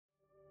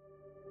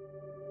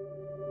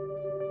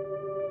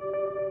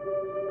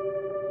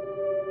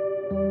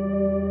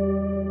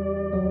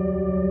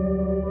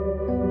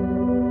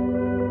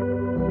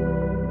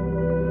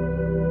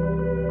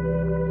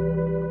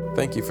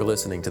Thank you for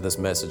listening to this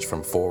message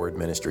from Forward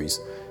Ministries.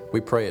 We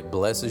pray it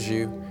blesses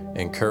you,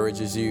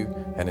 encourages you,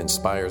 and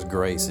inspires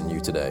grace in you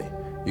today.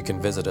 You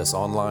can visit us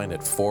online at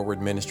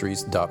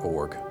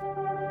forwardministries.org.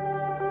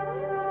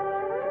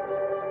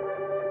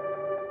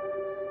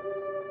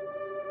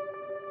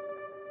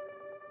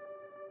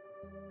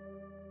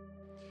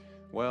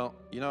 Well,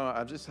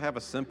 I just have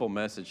a simple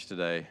message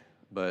today,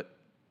 but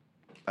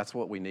that's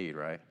what we need,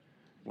 right?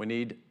 We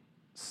need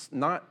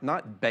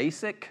not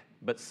basic,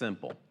 but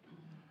simple.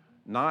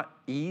 Not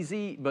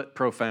easy, but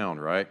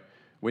profound, right?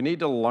 We need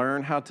to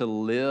learn how to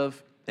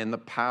live in the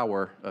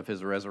power of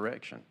His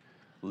resurrection.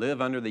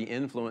 Live under the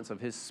influence of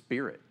His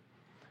Spirit.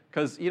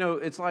 Because,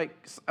 it's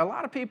like a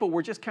lot of people,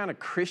 we're just kind of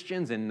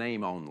Christians in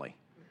name only.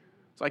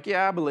 It's like,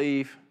 yeah, I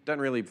believe.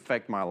 Doesn't really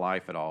affect my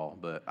life at all,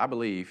 but I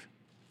believe.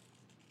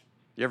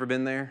 You ever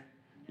been there?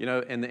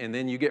 And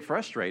then you get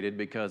frustrated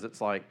because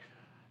it's like,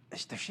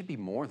 there should be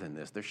more than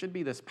this. There should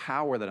be this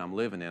power that I'm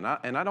living in.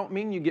 And I don't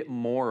mean you get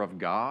more of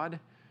God,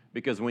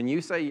 because when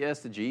you say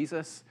yes to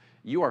Jesus,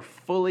 you are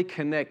fully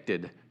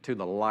connected to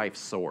the life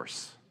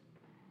source.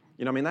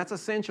 That's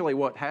essentially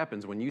what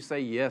happens when you say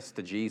yes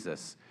to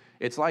Jesus.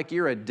 It's like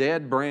you're a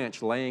dead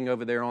branch laying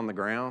over there on the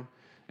ground,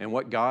 and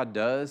what God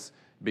does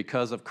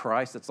because of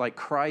Christ, it's like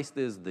Christ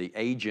is the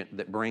agent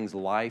that brings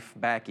life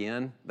back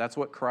in. That's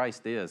what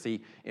Christ is. He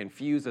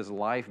infuses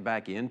life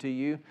back into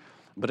you.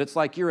 But it's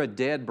like you're a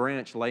dead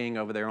branch laying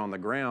over there on the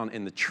ground,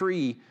 and the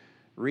tree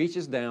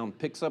reaches down,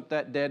 picks up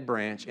that dead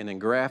branch, and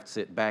engrafts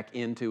it back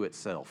into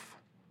itself.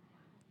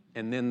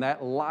 And then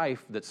that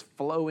life that's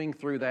flowing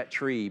through that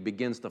tree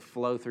begins to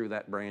flow through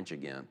that branch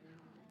again.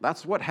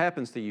 That's what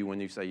happens to you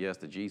when you say yes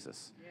to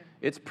Jesus. Yeah.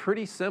 It's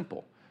pretty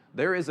simple.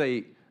 There is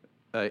an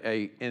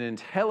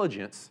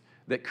intelligence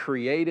that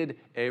created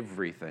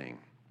everything.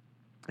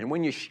 And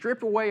when you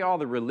strip away all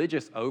the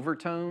religious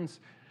overtones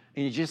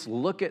and you just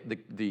look at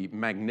the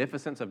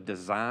magnificence of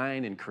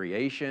design and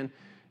creation,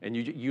 and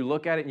you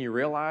look at it and you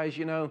realize,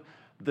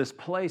 this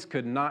place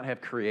could not have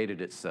created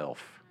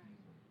itself.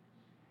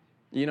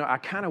 I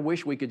kind of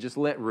wish we could just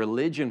let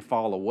religion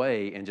fall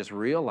away and just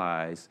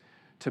realize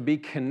to be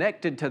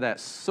connected to that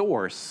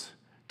source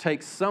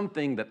takes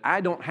something that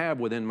I don't have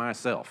within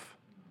myself.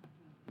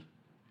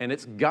 And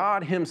it's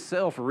God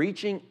Himself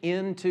reaching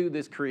into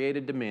this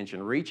created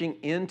dimension, reaching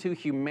into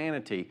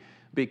humanity,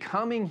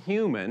 becoming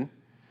human,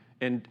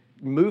 and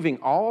moving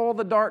all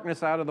the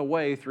darkness out of the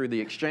way through the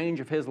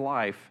exchange of His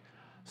life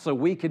so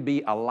we could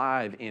be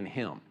alive in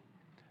Him.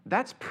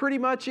 That's pretty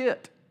much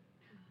it.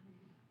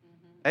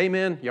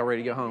 Amen. Y'all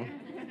ready to go home?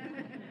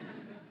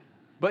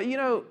 But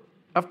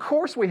of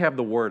course we have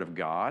the Word of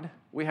God.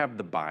 We have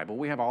the Bible.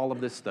 We have all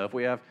of this stuff.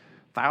 We have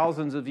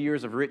thousands of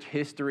years of rich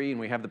history, and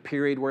we have the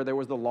period where there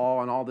was the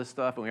law and all this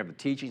stuff, and we have the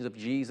teachings of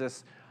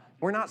Jesus.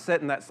 We're not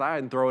setting that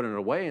aside and throwing it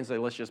away and say,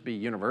 let's just be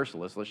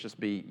universalists. Let's just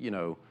be,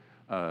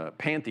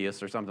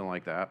 pantheists or something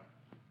like that.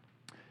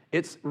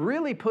 It's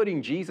really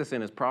putting Jesus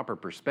in His proper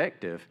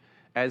perspective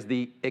as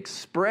the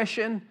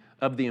expression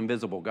of the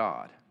invisible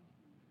God.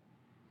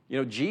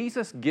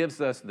 Jesus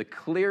gives us the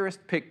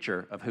clearest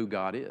picture of who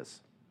God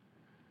is.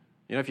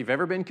 If you've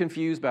ever been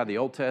confused by the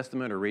Old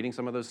Testament or reading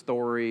some of those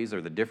stories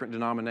or the different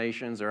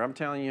denominations, or I'm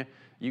telling you,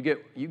 you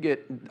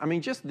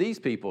get, just these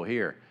people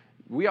here.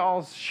 We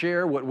all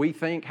share what we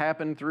think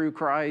happened through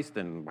Christ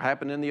and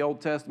happened in the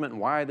Old Testament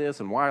and why this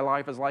and why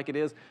life is like it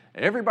is.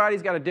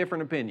 Everybody's got a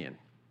different opinion.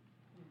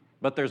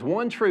 But there's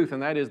one truth,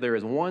 and that is there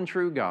is one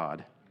true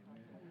God,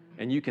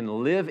 and you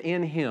can live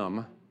in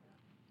Him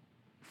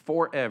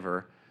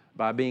forever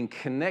by being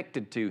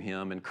connected to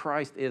Him, and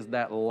Christ is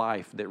that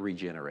life that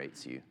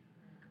regenerates you.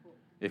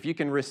 If you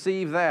can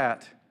receive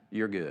that,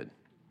 you're good.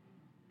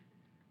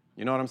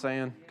 You know what I'm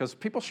saying? Because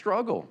people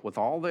struggle with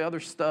all the other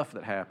stuff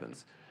that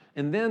happens.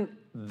 And then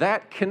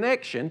that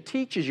connection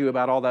teaches you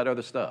about all that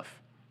other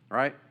stuff,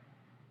 right?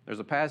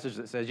 There's a passage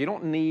that says you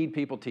don't need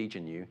people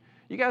teaching you.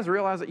 You guys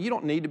realize that you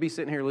don't need to be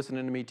sitting here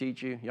listening to me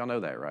teach you? Y'all know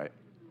that, right?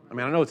 I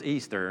know it's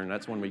Easter, and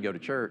that's when we go to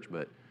church,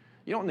 but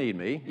you don't need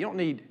me. You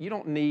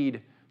don't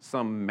need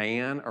some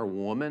man or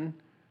woman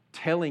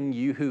telling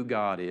you who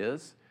God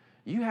is.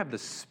 You have the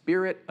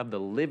Spirit of the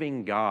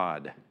living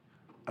God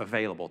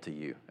available to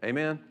you.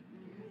 Amen?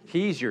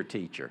 He's your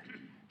teacher.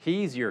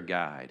 He's your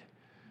guide.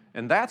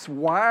 And that's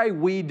why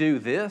we do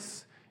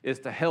this, is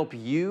to help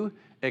you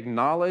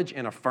acknowledge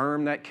and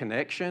affirm that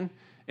connection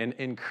and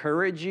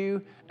encourage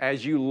you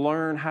as you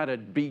learn how to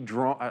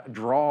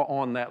draw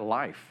on that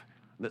life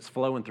that's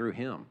flowing through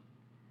Him.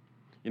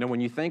 When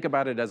you think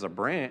about it as a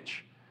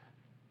branch,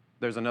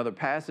 there's another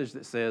passage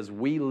that says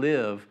we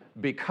live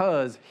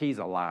because He's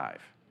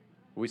alive.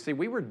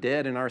 We were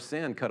dead in our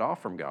sin, cut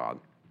off from God,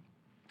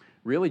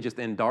 really just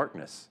in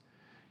darkness.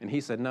 And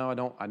He said,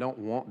 no, I don't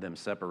want them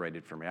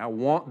separated from me. I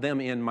want them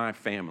in my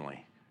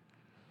family.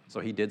 So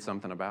He did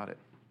something about it.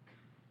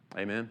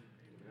 Amen?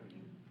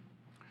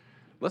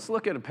 Let's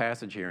look at a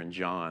passage here in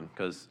John,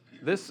 because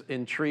this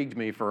intrigued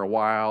me for a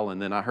while,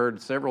 and then I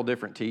heard several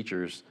different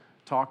teachers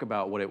talk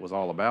about what it was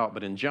all about.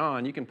 But in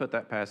John, you can put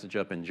that passage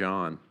up in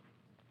John.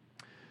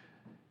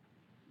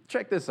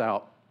 Check this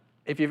out.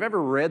 if you've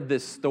ever read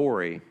this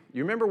story,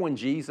 you remember when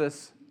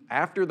Jesus,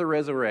 after the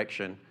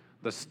resurrection,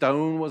 the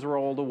stone was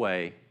rolled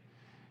away,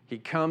 he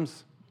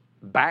comes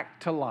back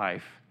to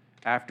life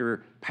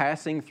after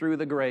passing through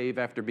the grave,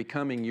 after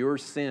becoming your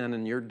sin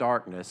and your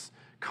darkness,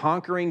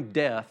 conquering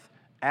death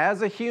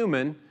as a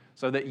human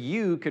so that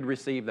you could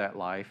receive that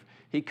life.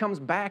 He comes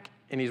back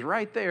and he's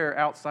right there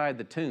outside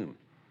the tomb.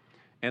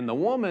 And the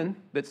woman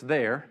that's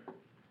there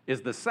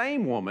is the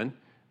same woman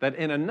that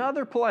in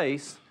another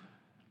place,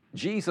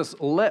 Jesus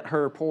let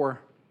her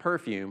pour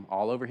perfume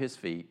all over his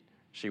feet.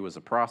 She was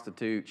a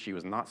prostitute. She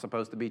was not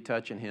supposed to be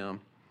touching him.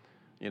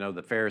 You know,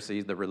 the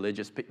Pharisees, the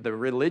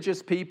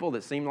religious people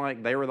that seemed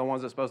like they were the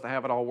ones that were supposed to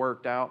have it all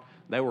worked out,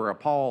 they were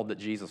appalled that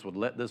Jesus would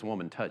let this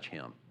woman touch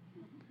him.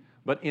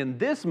 But in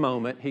this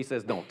moment, he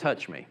says, don't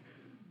touch me.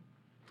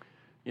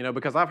 You know,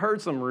 because I've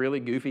heard some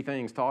really goofy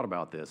things taught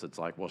about this. It's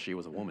like, well, she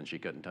was a woman, she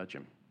couldn't touch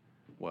him.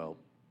 Well,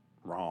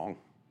 wrong.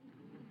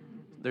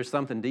 There's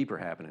something deeper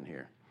happening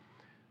here.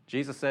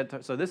 Jesus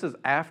said, so this is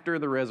after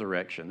the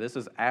resurrection. This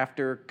is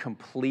after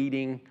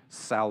completing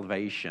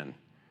salvation.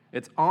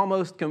 It's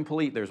almost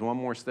complete. There's one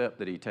more step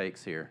that he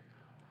takes here.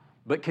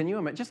 But can you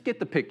imagine, just get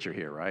the picture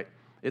here, right?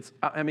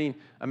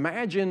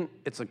 Imagine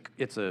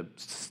it's a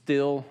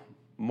still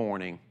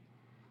morning,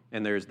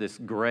 and there's this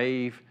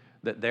grave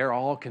that they're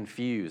all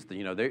confused.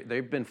 You know,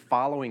 they've been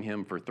following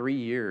him for 3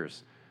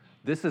 years.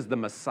 This is the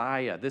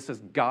Messiah. This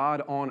is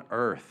God on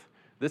earth.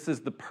 This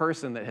is the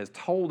person that has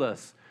told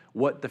us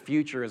what the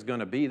future is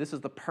going to be. This is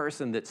the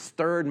person that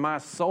stirred my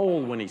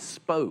soul when he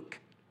spoke,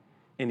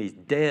 and he's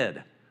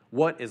dead.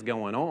 What is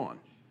going on?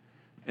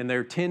 And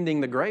they're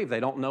tending the grave. They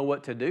don't know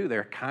what to do.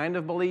 They're kind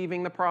of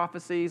believing the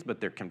prophecies, but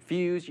they're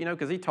confused, you know,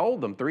 because he told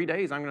them 3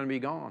 days I'm going to be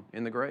gone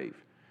in the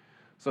grave.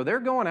 So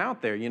they're going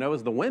out there, you know,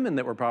 as the women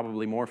that were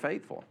probably more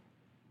faithful.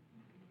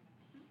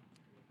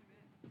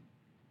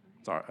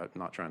 Sorry, I'm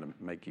not trying to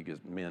make you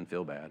men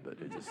feel bad, but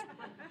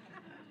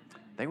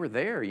they were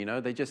there, you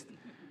know,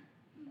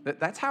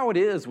 that's how it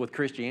is with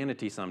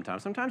Christianity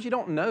sometimes. Sometimes you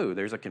don't know.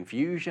 There's a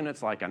confusion.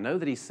 It's like, I know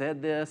that he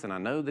said this, and I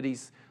know that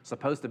he's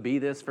supposed to be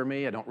this for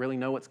me. I don't really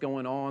know what's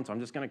going on, so I'm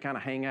just going to kind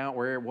of hang out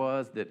where it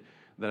was that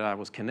I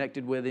was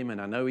connected with him,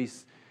 and I know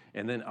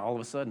and then all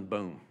of a sudden,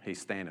 boom,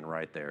 he's standing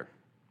right there.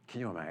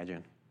 Can you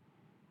imagine?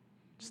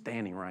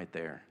 Standing right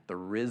there. The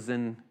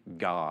risen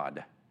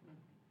God.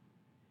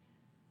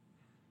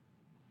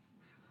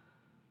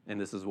 And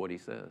this is what he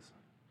says.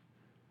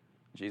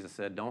 Jesus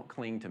said, don't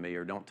cling to me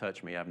or don't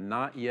touch me. I've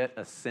not yet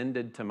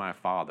ascended to my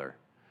Father.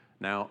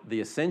 Now,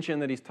 the ascension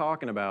that he's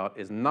talking about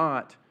is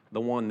not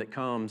the one that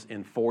comes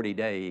in 40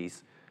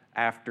 days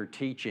after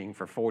teaching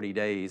for 40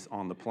 days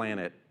on the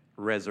planet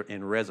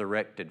in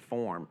resurrected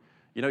form.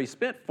 You know, he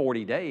spent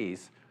 40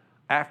 days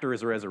after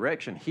his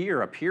resurrection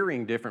here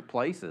appearing different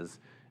places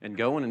and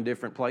going in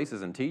different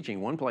places and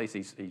teaching. One place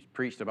he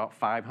preached about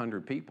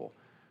 500 people.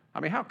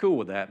 I mean, how cool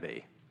would that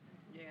be?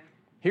 Yeah.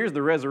 Here's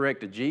the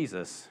resurrected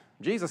Jesus.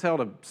 Jesus held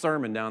a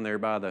sermon down there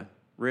by the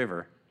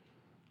river.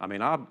 I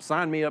mean,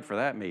 sign me up for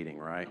that meeting,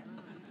 right?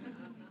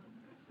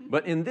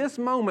 But in this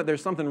moment,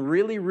 there's something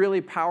really, really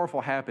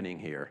powerful happening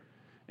here.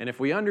 And if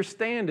we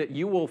understand it,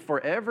 you will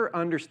forever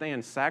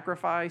understand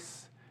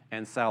sacrifice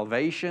and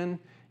salvation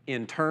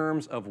in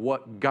terms of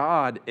what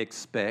God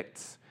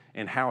expects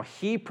and how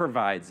he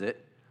provides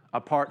it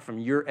apart from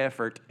your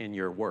effort and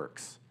your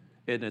works.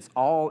 And it's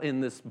all in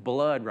this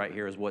blood right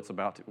here is what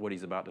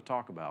he's about to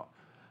talk about.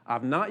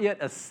 I've not yet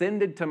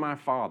ascended to my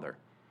Father,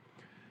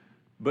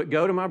 but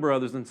go to my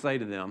brothers and say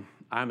to them,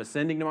 I'm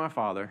ascending to my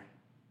Father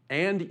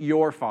and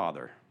your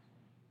Father.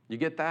 You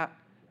get that?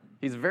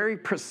 He's very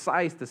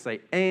precise to say,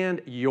 and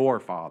your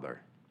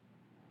Father.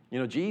 You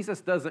know,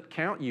 Jesus doesn't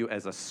count you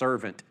as a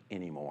servant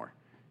anymore.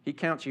 He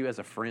counts you as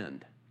a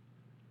friend.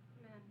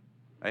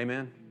 Amen?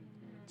 Amen?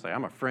 Say,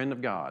 I'm a friend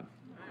of God.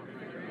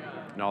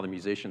 And all the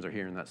musicians are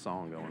hearing that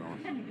song going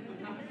on.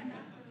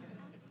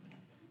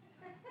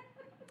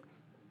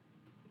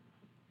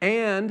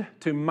 And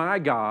to my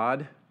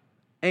God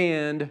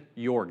and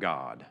your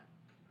God.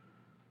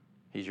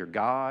 He's your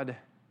God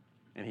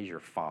and he's your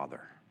Father.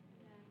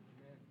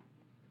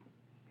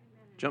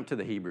 Jump to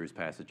the Hebrews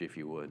passage if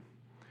you would.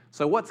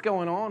 So what's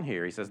going on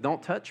here? He says,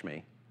 don't touch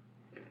me.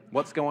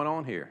 What's going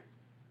on here?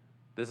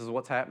 This is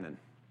what's happening.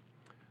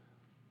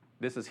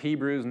 This is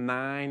Hebrews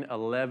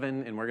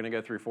 9:11, and we're going to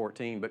go through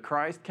 14. But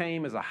Christ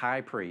came as a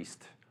high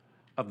priest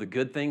of the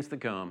good things to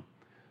come,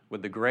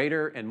 with the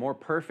greater and more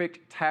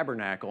perfect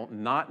tabernacle,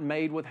 not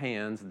made with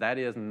hands, that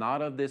is, not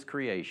of this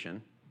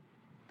creation,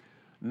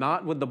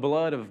 not with the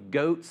blood of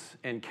goats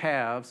and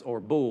calves or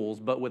bulls,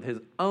 but with his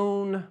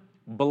own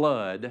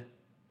blood,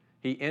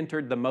 he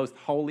entered the most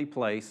holy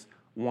place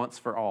once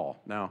for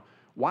all. Now,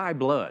 why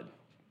blood?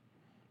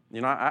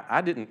 You know,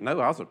 I didn't know.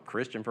 I was a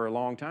Christian for a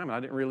long time,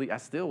 and I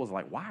still was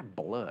like, why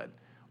blood?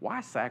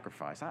 Why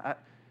sacrifice?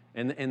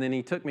 And then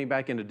he took me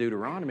back into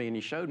Deuteronomy, and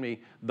he showed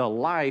me the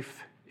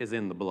life is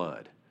in the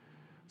blood.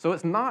 So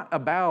it's not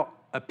about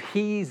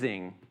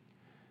appeasing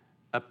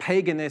a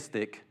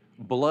paganistic,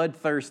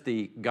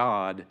 bloodthirsty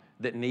God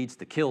that needs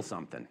to kill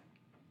something.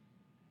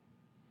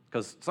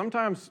 because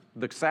sometimes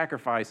the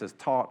sacrifice is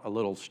taught a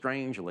little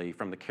strangely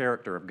from the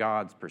character of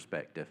God's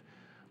perspective.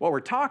 What we're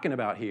talking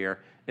about here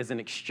is an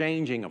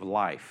exchanging of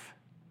life.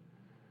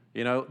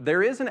 You know,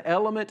 there is an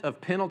element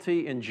of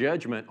penalty and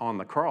judgment on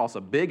the cross,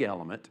 a big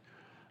element,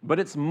 but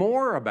it's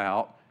more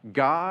about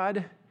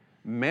God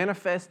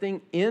manifesting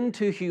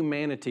into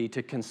humanity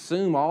to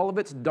consume all of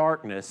its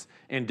darkness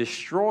and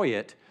destroy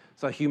it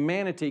so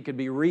humanity could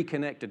be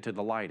reconnected to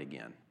the light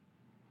again.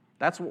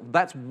 That's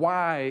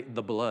why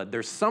the blood.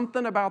 There's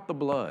something about the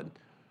blood.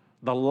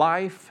 The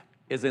life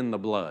is in the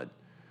blood.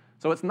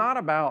 So it's not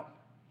about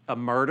a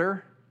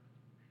murder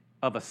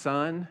of a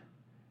son.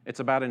 It's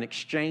about an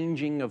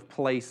exchanging of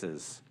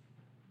places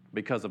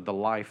because of the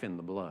life in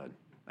the blood.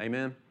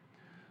 Amen?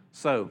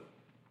 So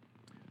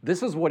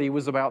this is what he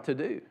was about to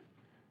do.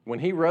 When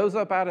he rose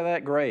up out of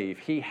that grave,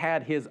 he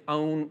had his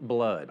own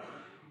blood.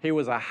 He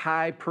was a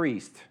high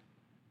priest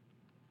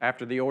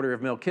after the order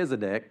of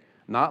Melchizedek,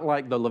 not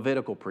like the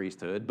Levitical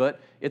priesthood,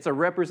 but it's a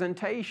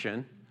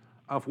representation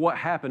of what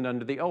happened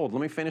under the old.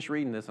 Let me finish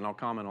reading this and I'll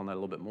comment on that a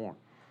little bit more.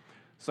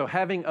 So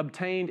having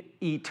obtained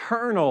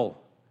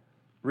eternal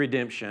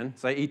redemption,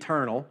 say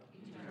eternal,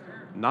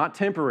 not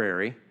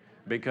temporary,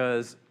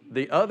 because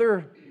the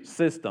other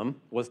system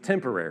was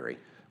temporary.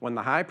 When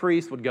the high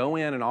priest would go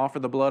in and offer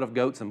the blood of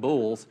goats and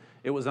bulls,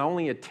 it was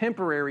only a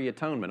temporary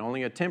atonement,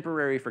 only a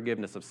temporary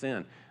forgiveness of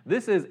sin.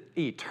 This is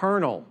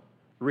eternal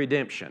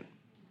redemption.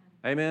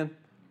 Amen?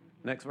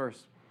 Next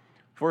verse.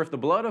 For if the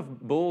blood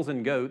of bulls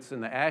and goats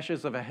and the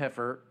ashes of a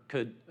heifer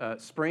could,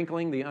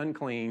 sprinkling the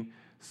unclean,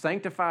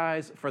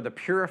 sanctifies for the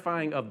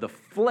purifying of the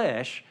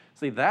flesh,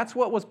 see, that's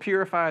what was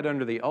purified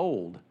under the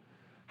old,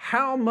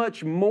 how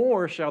much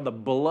more shall the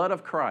blood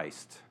of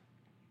Christ,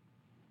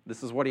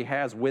 this is what he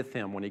has with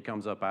him when he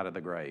comes up out of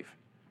the grave.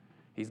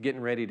 He's getting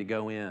ready to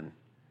go in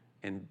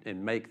and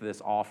make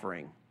this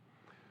offering.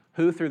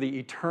 Who through the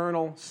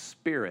eternal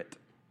Spirit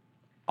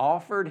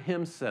offered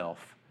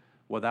himself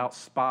without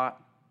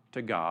spot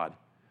to God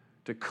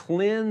to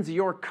cleanse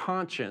your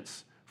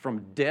conscience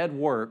from dead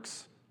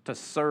works to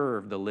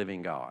serve the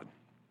living God.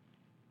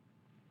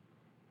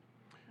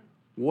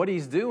 What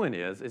he's doing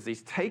is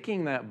he's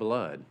taking that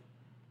blood,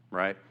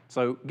 right?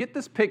 So get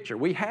this picture.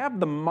 We have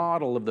the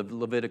model of the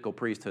Levitical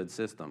priesthood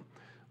system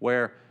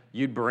where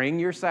you'd bring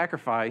your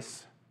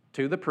sacrifice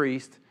to the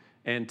priest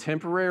and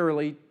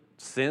temporarily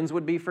sins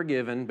would be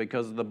forgiven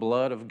because of the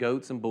blood of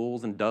goats and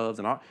bulls and doves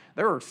and all.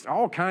 There are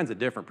all kinds of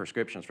different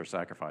prescriptions for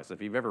sacrifice.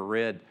 If you've ever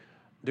read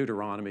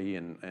Deuteronomy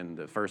and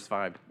the first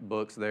 5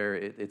 books there,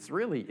 it's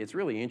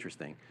really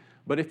interesting.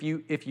 But if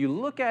you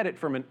look at it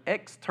from an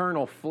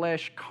external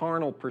flesh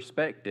carnal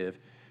perspective,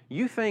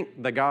 you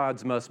think the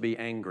gods must be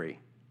angry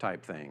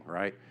type thing,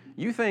 right?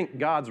 You think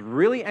God's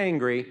really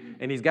angry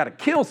and he's got to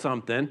kill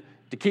something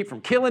to keep from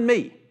killing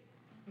me.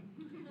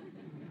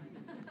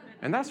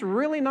 And that's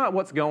really not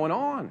what's going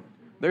on.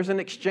 There's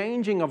an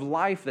exchanging of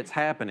life that's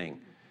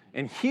happening.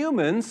 And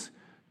humans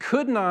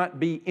could not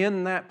be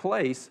in that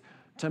place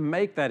to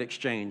make that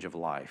exchange of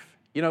life.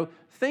 You know,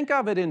 think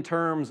of it in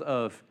terms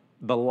of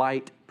the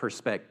light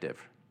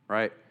perspective,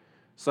 right?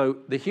 So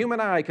the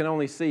human eye can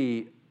only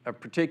see a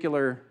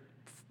particular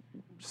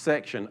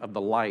section of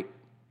the light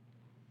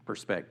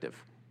perspective.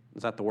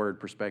 Is that the word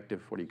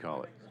perspective? What do you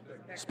call it?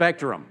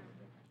 Spectrum.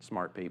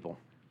 Smart people.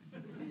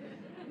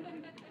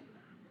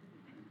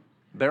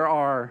 There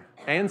are,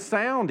 and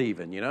sound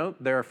even, you know,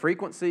 there are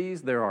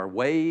frequencies, there are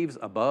waves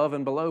above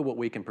and below what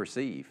we can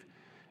perceive.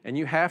 And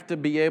you have to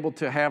be able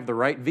to have the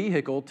right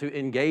vehicle to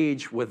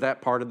engage with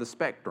that part of the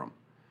spectrum.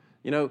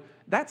 You know,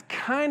 that's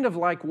kind of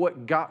like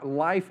what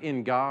life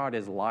in God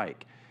is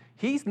like.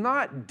 He's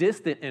not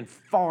distant and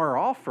far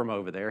off from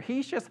over there.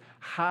 He's just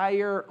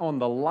higher on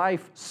the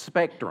life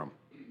spectrum.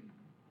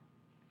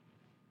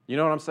 You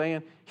know what I'm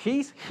saying?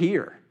 He's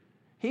here.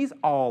 He's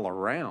all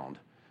around.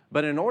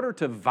 But in order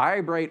to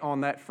vibrate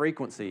on that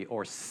frequency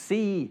or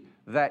see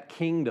that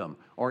kingdom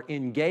or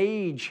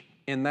engage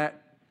in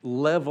that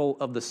level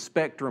of the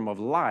spectrum of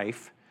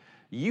life,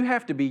 you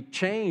have to be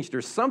changed,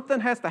 or something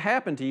has to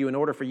happen to you in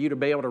order for you to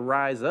be able to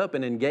rise up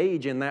and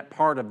engage in that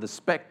part of the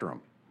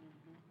spectrum.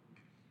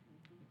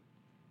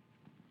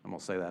 I'm going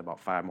to say that about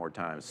 5 more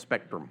times.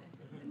 Spectrum.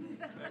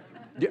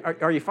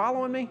 Are you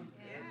following me?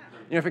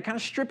 You know, if we kind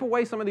of strip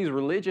away some of these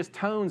religious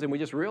tones and we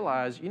just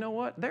realize, you know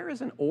what? There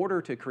is an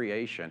order to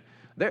creation.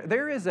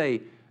 There is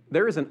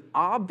an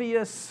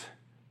obvious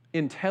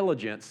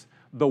intelligence,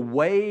 the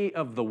way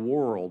of the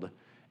world,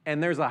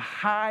 and there's a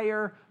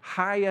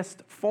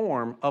highest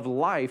form of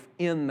life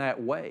in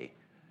that way.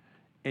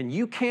 And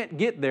you can't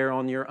get there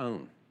on your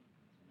own.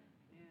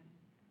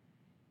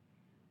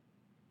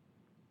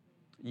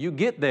 You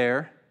get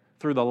there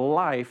through the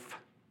life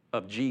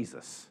of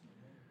Jesus.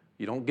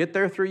 You don't get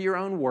there through your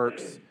own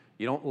works.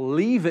 You don't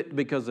leave it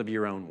because of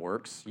your own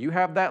works. You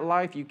have that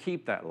life, you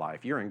keep that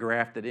life. You're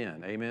engrafted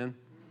in. Amen?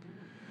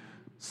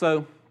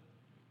 So,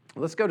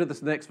 let's go to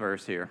this next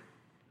verse here.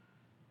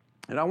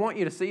 And I want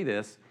you to see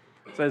this.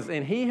 It says,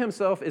 and he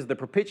himself is the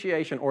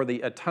propitiation or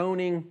the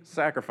atoning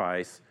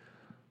sacrifice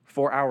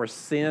for our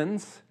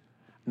sins,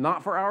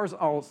 not for ours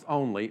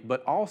only,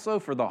 but also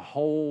for the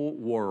whole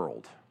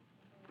world.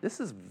 This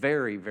is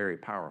very, very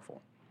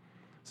powerful.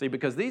 See,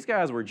 because these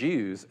guys were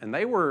Jews, and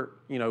they were,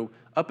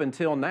 up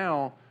until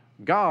now,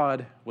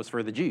 God was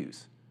for the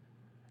Jews.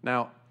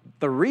 Now,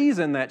 the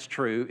reason that's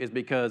true is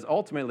because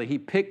ultimately he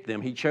picked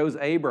them. He chose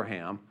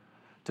Abraham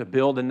to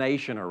build a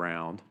nation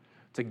around,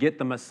 to get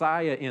the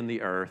Messiah in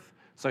the earth,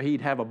 so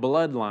he'd have a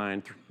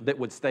bloodline that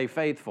would stay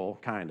faithful,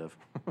 kind of,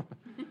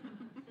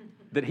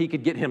 that he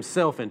could get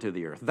himself into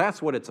the earth.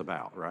 That's what it's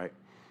about, right?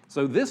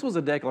 So this was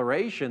a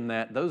declaration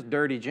that those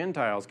dirty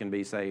Gentiles can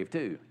be saved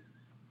too.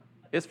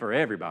 It's for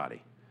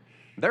everybody.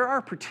 There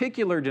are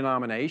particular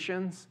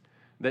denominations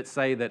that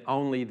say that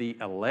only the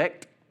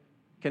elect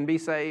can be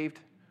saved,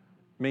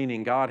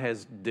 meaning God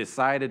has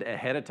decided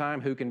ahead of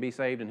time who can be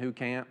saved and who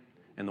can't,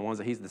 and the ones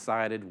that he's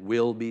decided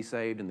will be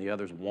saved and the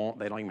others won't.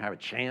 They don't even have a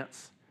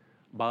chance.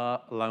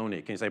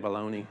 Baloney. Can you say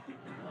baloney?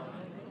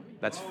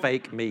 That's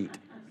fake meat.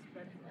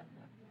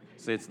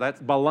 See,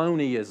 that's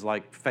baloney is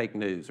like fake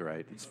news,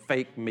 right? It's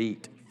fake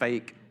meat,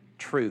 fake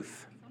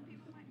truth.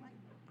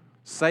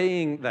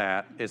 Saying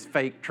that is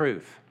fake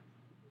truth.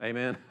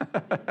 Amen?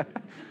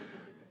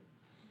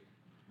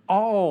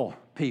 All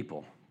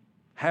people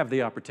have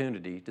the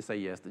opportunity to say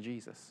yes to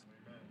Jesus.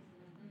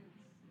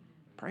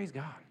 Praise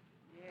God.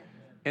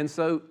 And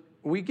so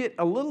we get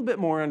a little bit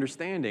more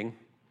understanding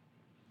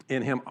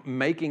in him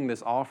making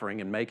this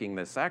offering and making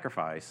this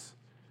sacrifice,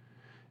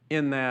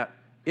 in that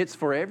it's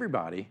for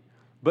everybody.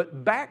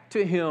 But back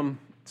to him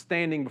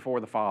standing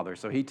before the Father.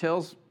 So he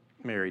tells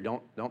Mary,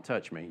 don't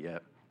touch me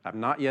yet. I've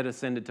not yet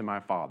ascended to my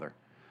Father.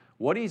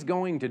 What he's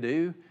going to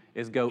do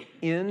is go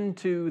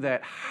into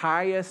that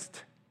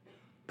highest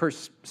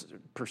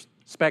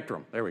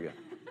spectrum. There we go.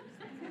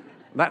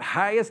 That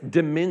highest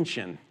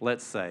dimension,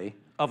 let's say,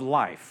 of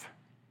life,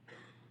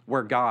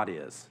 where God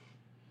is.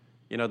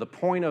 The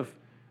point of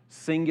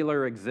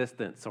singular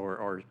existence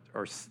or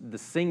the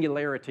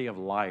singularity of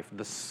life,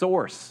 the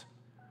source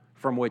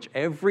from which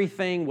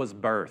everything was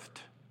birthed.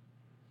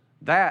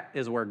 That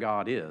is where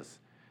God is.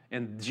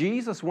 And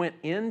Jesus went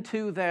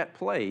into that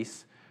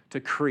place to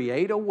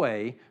create a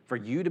way for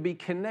you to be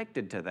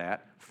connected to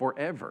that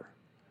forever.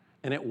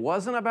 And it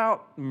wasn't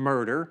about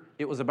murder,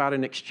 it was about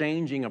an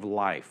exchanging of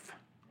life.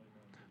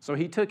 So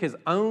he took his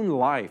own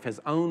life, his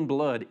own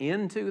blood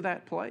into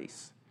that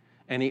place,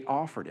 and he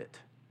offered it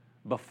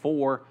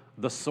before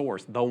the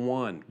source, the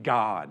one,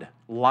 God,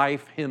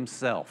 life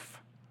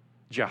himself,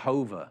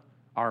 Jehovah,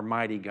 our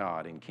mighty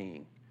God and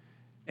King.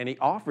 And he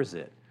offers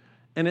it.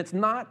 And it's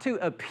not to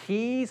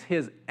appease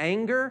his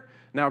anger.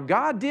 Now,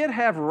 God did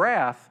have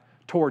wrath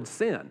towards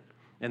sin,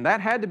 and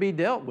that had to be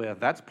dealt with.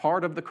 That's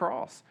part of the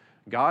cross.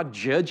 God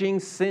judging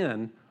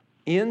sin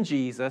in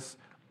Jesus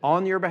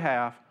on your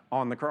behalf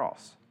on the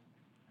cross.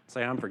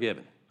 Say, I'm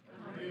forgiven.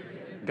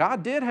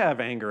 God did have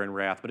anger and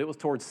wrath, but it was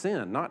towards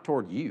sin, not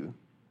toward you.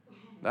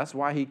 That's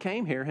why he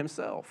came here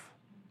himself.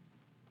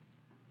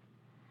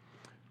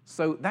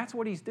 So that's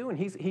what he's doing.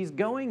 He's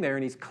going there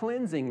and he's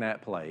cleansing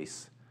that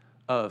place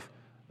of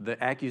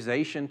the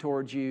accusation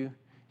towards you.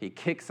 He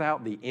kicks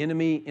out the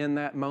enemy in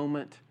that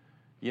moment.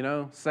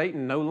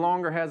 Satan no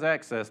longer has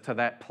access to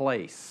that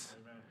place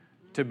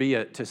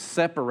to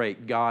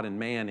separate God and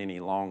man any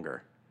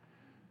longer.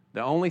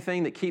 The only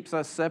thing that keeps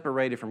us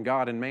separated from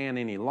God and man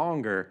any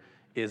longer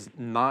is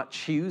not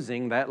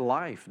choosing that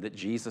life that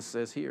Jesus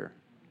says here.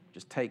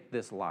 Just take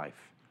this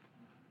life.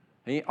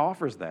 And he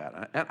offers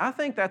that. And I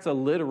think that's a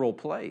literal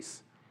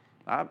place.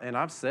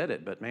 I've said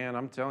it, but man,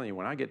 I'm telling you,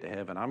 when I get to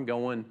heaven, I'm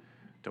going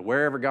to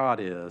wherever God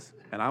is,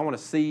 and I want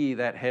to see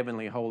that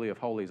heavenly Holy of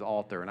Holies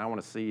altar, and I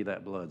want to see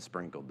that blood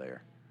sprinkled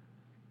there.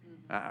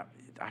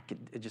 I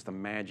could just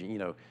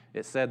imagine,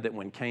 it said that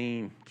when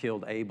Cain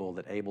killed Abel,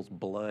 that Abel's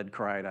blood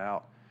cried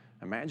out.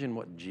 Imagine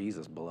what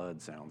Jesus'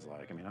 blood sounds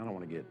like. I don't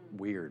want to get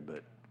weird,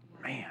 but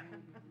man,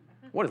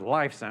 what does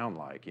life sound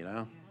like,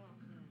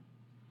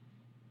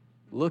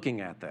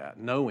 Looking at that,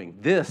 knowing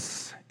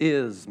this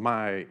is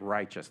my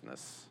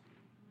righteousness.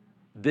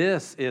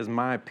 This is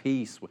my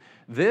peace.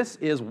 This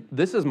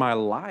is my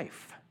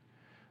life.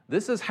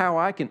 This is how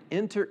I can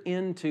enter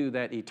into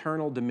that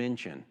eternal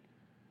dimension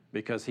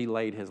because he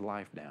laid his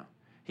life down.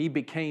 He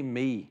became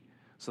me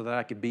so that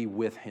I could be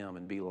with him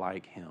and be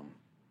like him.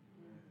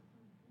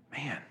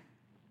 Man,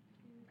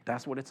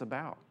 that's what it's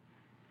about.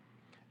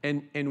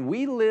 And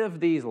we live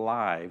these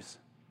lives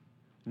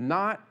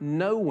not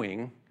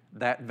knowing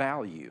that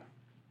value.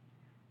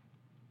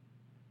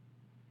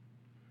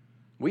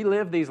 We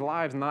live these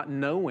lives not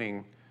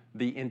knowing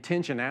the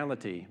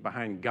intentionality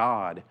behind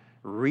God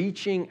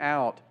reaching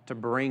out to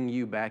bring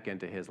you back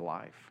into his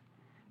life.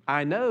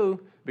 I know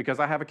because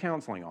I have a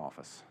counseling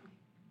office.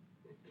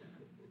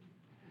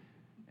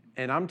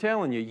 And I'm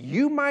telling you,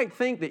 you might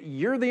think that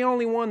you're the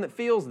only one that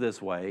feels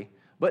this way,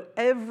 but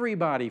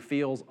everybody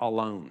feels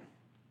alone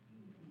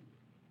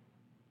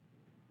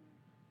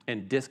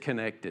and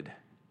disconnected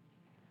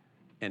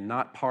and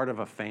not part of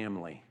a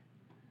family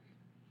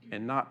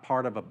and not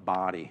part of a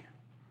body.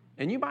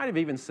 And you might have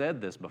even said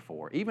this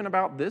before, even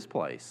about this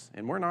place.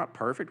 And we're not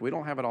perfect. We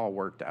don't have it all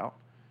worked out.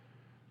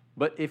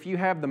 But if you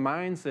have the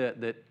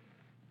mindset that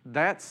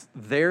that's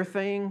their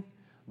thing,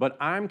 but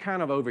I'm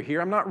kind of over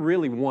here, I'm not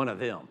really one of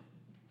them.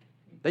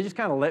 They just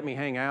kind of let me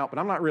hang out, but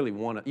I'm not really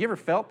one of them. You ever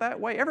felt that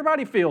way?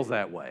 Everybody feels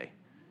that way.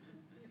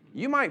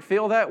 You might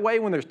feel that way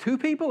when there's two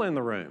people in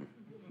the room,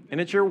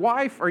 and it's your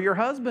wife or your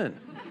husband.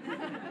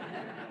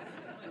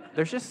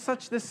 There's just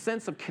such this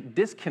sense of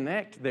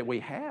disconnect that we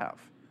have.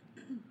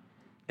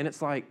 And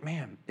it's like,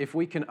 man, if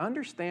we can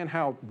understand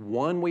how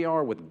one we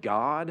are with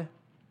God,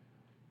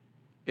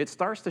 it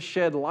starts to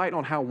shed light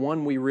on how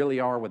one we really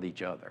are with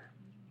each other.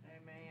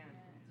 Amen.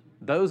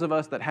 Those of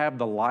us that have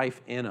the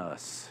life in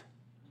us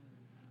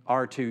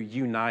are to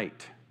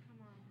unite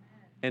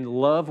and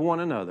love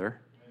one another,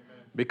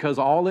 because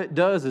all it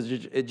does is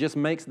it just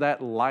makes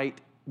that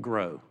light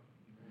grow.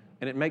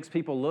 And it makes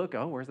people look,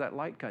 oh, where's that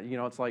light? You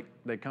know, it's like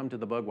they come to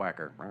the bug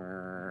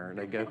whacker.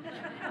 They go,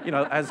 you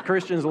know, as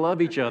Christians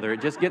love each other,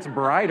 it just gets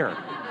brighter.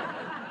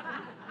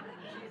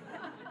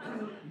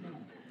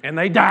 And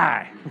they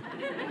die.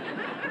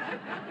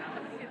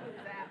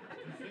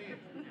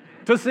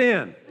 To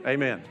sin.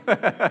 Amen.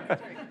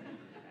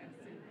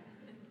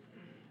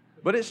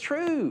 But it's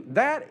true.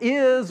 That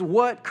is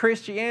what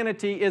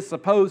Christianity is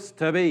supposed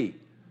to be.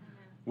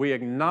 We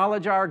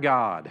acknowledge our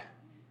God.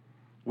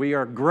 We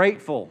are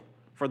grateful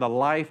for the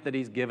life that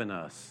He's given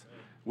us.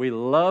 We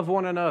love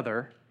one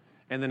another,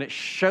 and then it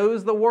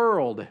shows the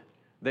world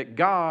that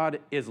God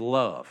is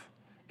love.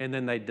 And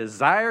then they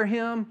desire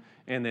Him,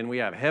 and then we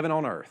have heaven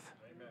on earth.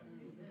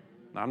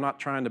 Now, I'm not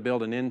trying to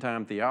build an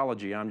end-time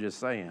theology. I'm just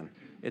saying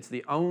it's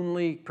the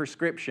only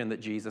prescription that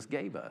Jesus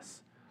gave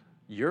us.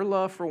 Your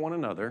love for one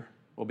another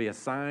will be a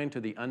sign to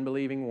the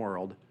unbelieving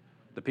world,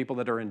 the people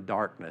that are in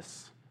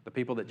darkness, the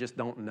people that just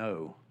don't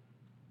know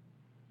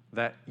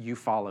that you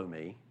follow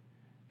me.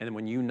 And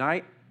when you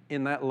unite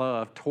in that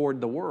love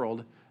toward the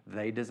world,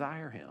 they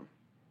desire Him.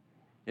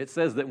 It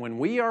says that when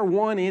we are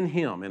one in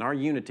Him, in our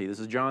unity, this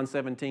is John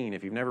 17.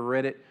 If you've never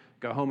read it,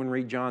 go home and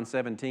read John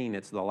 17.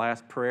 It's the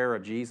last prayer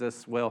of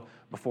Jesus, well,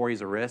 before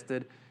He's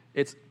arrested.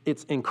 It's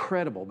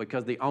incredible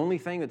because the only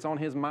thing that's on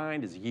His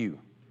mind is you.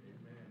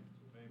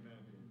 Amen.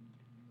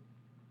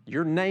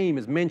 Your name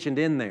is mentioned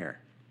in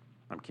there.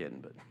 I'm kidding,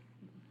 but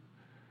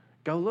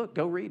go look,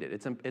 go read it.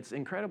 It's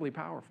incredibly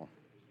powerful.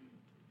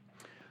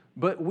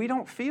 But we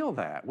don't feel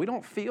that. We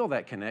don't feel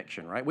that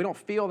connection, right? We don't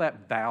feel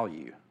that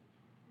value.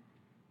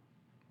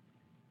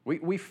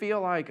 We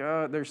feel like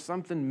there's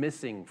something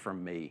missing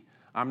from me.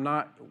 I'm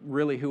not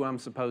really who I'm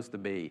supposed to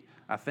be.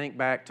 I think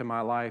back to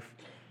my life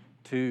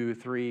 2,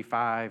 3,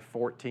 5,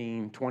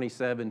 14,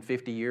 27,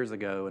 50 years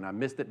ago, and I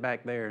missed it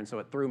back there, and so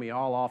it threw me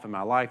all off, and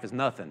my life is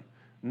nothing.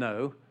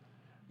 No,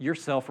 you're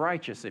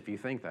self-righteous if you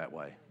think that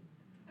way.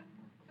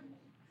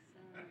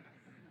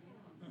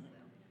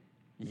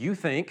 You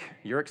think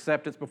your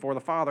acceptance before the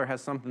Father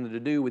has something to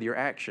do with your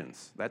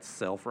actions. That's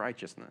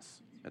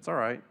self-righteousness. It's all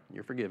right.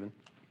 You're forgiven.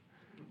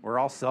 We're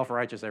all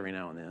self-righteous every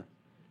now and then.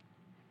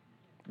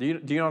 Do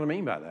you know what I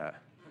mean by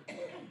that?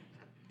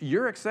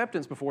 Your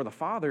acceptance before the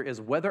Father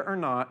is whether or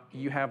not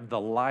you have the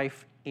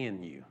life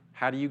in you.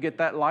 How do you get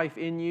that life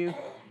in you?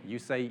 You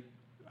say,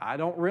 I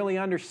don't really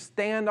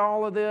understand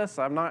all of this.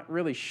 I'm not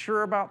really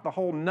sure about the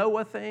whole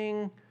Noah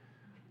thing.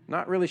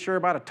 Not really sure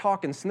about a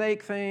talking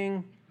snake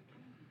thing.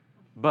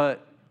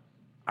 But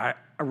I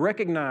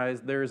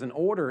recognize there's an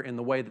order in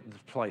the way that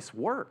this place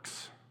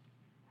works.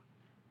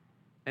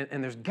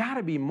 And there's got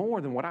to be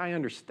more than what I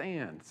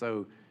understand.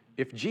 So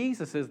if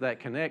Jesus is that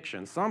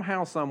connection,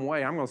 somehow, some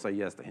way, I'm going to say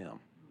yes to Him.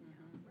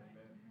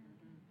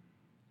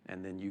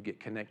 And then you get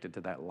connected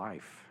to that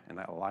life, and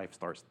that life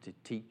starts to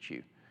teach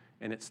you.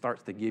 And it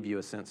starts to give you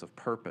a sense of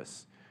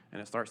purpose, and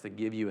it starts to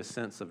give you a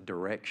sense of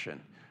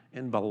direction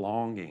and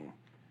belonging.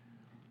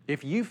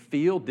 If you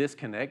feel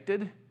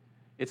disconnected,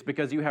 it's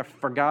because you have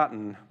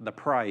forgotten the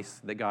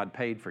price that God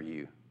paid for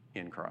you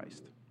in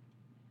Christ.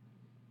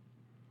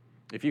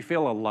 If you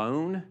feel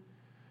alone,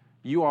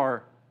 you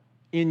are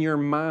in your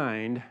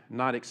mind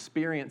not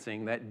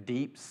experiencing that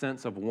deep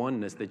sense of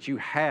oneness that you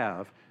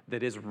have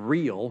that is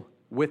real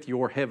with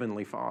your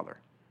Heavenly Father.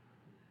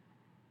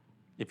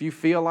 If you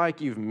feel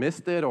like you've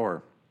missed it,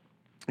 or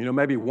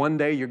maybe one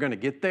day you're going to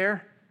get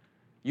there,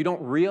 you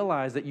don't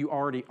realize that you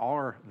already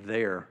are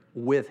there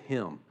with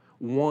Him,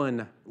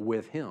 one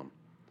with Him.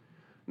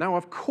 Now,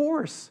 of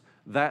course,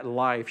 that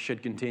life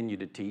should continue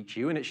to teach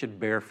you, and it should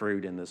bear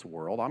fruit in this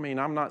world. I mean,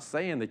 I'm not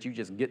saying that you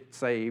just get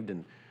saved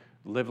and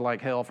live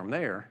like hell from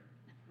there.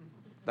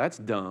 That's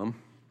dumb.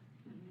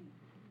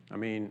 I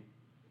mean,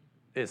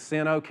 is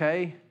sin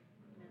okay?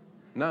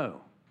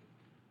 No.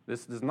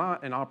 This is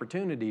not an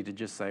opportunity to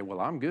just say, well,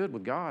 I'm good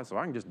with God, so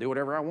I can just do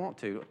whatever I want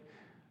to.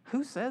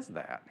 Who says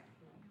that?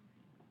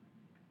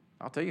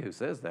 I'll tell you who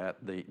says that.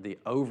 The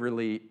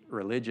overly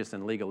religious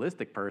and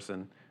legalistic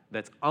person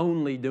that's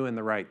only doing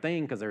the right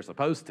thing because they're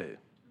supposed to.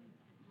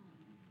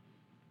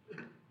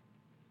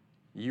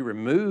 You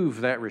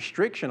remove that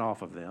restriction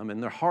off of them,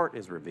 and their heart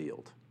is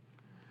revealed.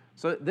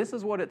 So this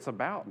is what it's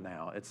about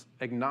now. It's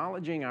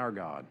acknowledging our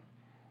God,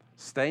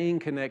 staying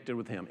connected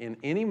with Him in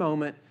any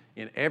moment,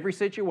 in every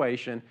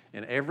situation,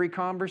 in every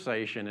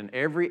conversation, in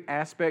every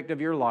aspect of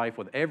your life,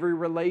 with every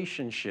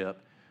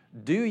relationship,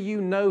 do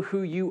you know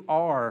who you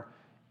are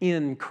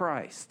in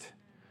Christ?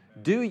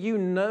 Do you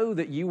know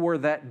that you were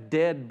that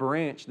dead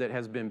branch that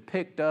has been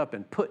picked up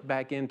and put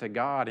back into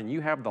God, and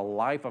you have the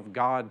life of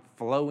God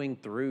flowing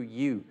through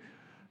you?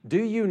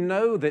 Do you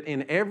know that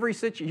in every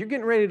situation, you're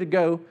getting ready to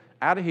go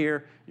out of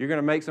here, you're going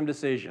to make some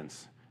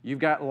decisions. You've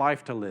got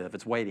life to live.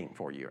 It's waiting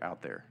for you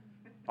out there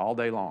all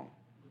day long.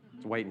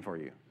 It's waiting for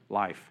you,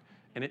 life.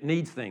 And it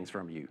needs things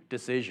from you,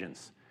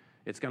 decisions.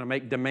 It's going to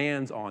make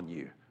demands on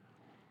you.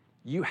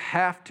 You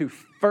have to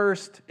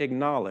first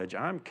acknowledge,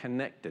 I'm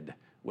connected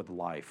with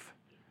life.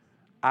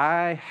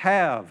 I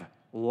have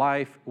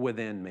life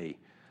within me.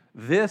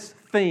 This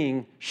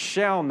thing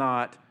shall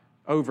not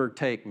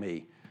overtake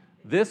me.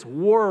 This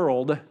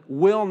world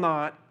will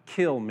not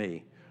kill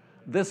me.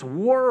 This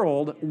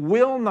world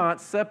will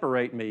not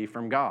separate me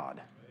from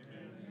God.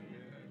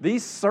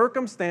 These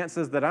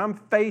circumstances that I'm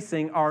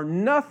facing are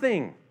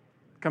nothing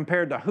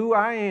compared to who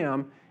I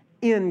am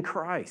in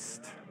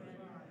Christ.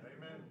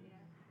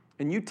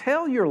 And you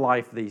tell your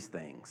life these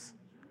things.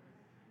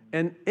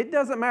 And it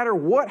doesn't matter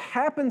what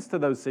happens to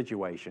those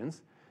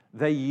situations,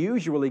 they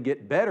usually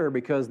get better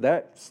because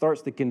that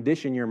starts to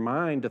condition your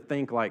mind to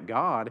think like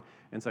God.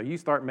 And so you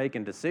start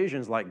making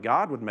decisions like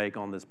God would make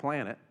on this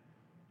planet,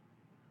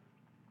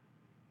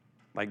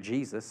 like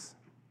Jesus.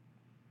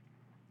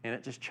 And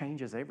it just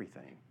changes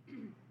everything.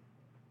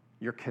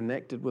 You're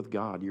connected with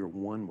God. You're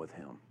one with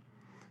Him.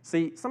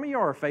 See, some of you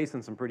are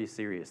facing some pretty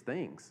serious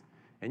things.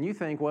 And you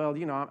think, well,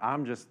 you know,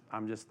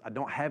 I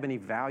don't have any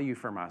value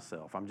for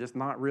myself. I'm just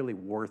not really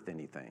worth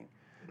anything.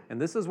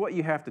 And this is what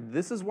you have to,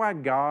 this is why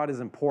God is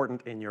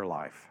important in your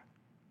life.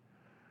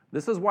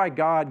 This is why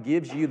God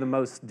gives you the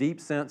most deep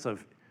sense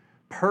of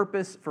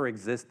purpose for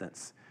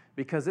existence,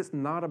 because it's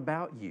not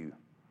about you.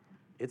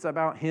 It's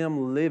about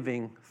Him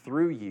living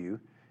through you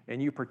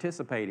and you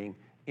participating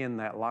in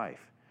that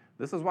life.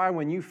 This is why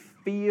when you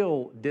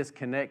feel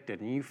disconnected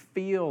and you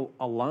feel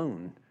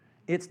alone,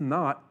 it's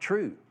not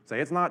true. Say,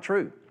 it's not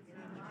true.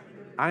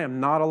 I am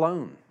not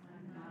alone.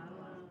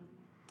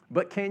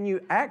 But can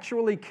you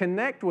actually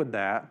connect with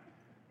that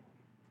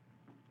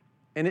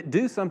and it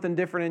do something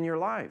different in your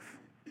life?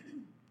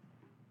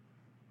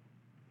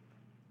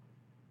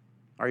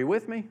 Are you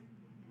with me?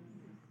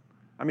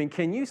 I mean,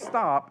 can you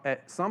stop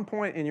at some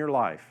point in your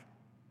life,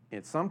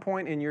 at some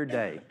point in your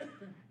day,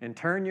 and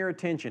turn your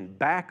attention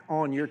back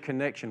on your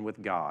connection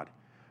with God?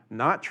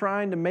 Not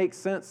trying to make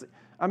sense.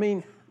 I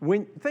mean,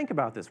 think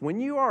about this.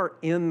 When you are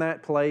in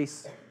that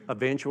place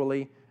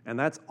eventually, and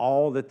that's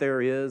all that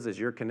there is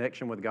your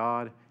connection with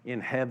God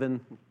in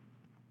heaven.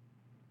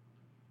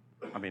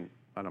 I mean,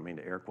 I don't mean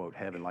to air quote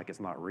heaven like it's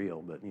not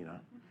real, but you know.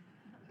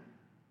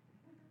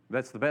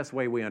 That's the best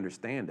way we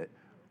understand it.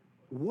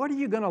 What are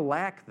you going to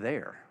lack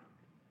there?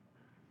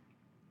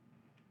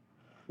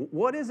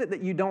 What is it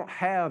that you don't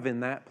have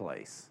in that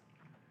place?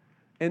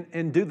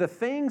 And do the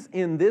things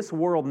in this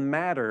world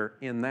matter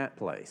in that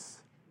place?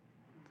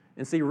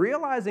 And see,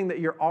 realizing that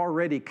you're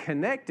already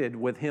connected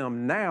with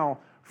Him now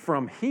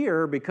from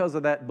here because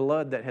of that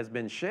blood that has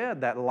been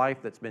shed, that life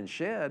that's been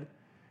shed,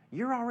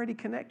 you're already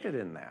connected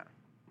in that.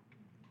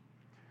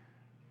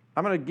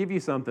 I'm going to give you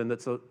something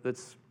that's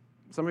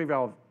some of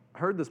y'all have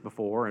heard this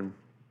before, and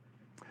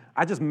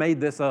I just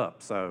made this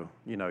up, so,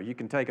 you know, you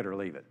can take it or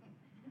leave it.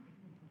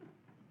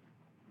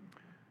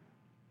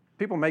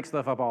 People make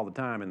stuff up all the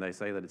time, and they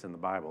say that it's in the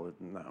Bible.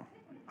 No.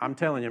 I'm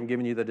telling you, I'm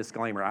giving you the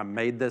disclaimer. I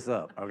made this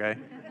up, okay?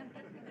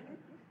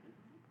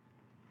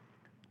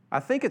 I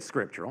think it's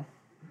scriptural,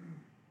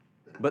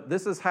 but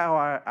this is how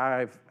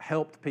I've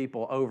helped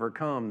people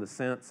overcome the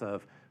sense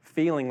of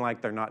feeling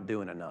like they're not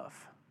doing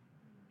enough.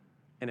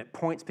 And it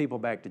points people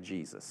back to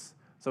Jesus.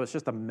 So it's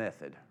just a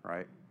method,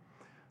 right?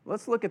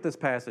 Let's look at this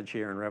passage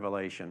here in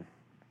Revelation.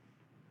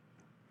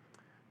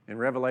 In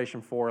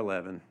Revelation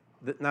 4:11.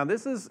 Now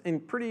this is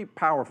pretty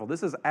powerful.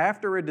 This is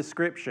after a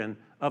description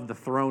of the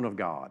throne of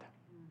God.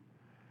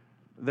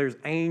 There's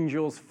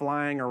angels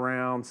flying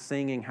around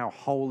singing how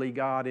holy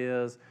God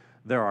is.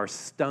 There are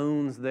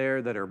stones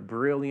there that are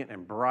brilliant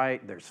and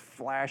bright. There's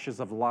flashes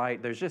of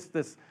light. There's just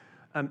this,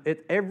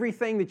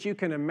 everything that you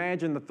can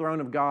imagine the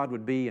throne of God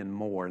would be and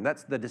more. And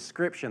that's the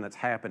description that's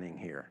happening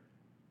here.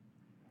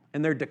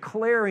 And they're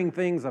declaring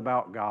things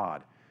about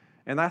God.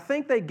 And I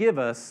think they give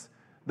us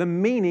the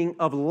meaning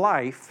of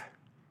life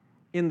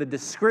in the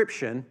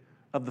description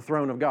of the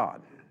throne of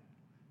God.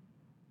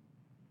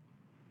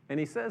 And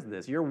he says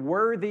this, "You're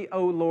worthy,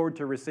 O Lord,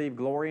 to receive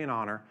glory and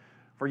honor,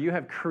 for you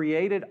have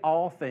created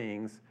all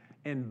things,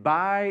 and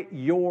by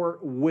your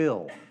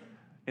will."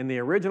 In the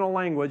original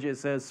language, it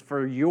says,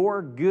 "For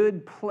your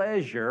good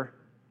pleasure,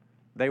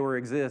 they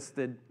exist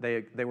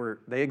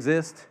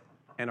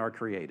and are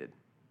created."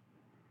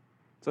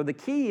 So the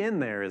key in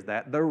there is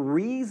that the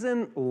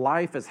reason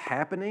life is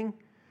happening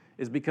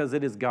is because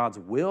it is God's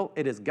will,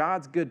 it is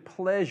God's good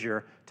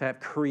pleasure to have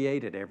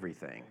created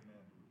everything.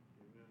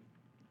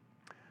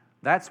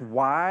 That's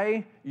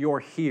why you're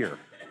here.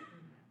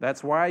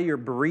 That's why you're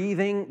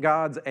breathing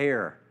God's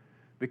air.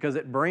 because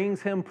it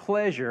brings him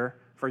pleasure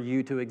for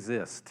you to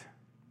exist.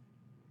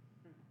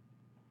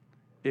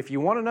 If you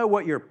want to know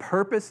what your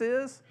purpose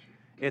is,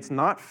 it's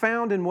not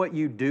found in what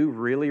you do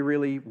really,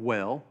 really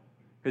well,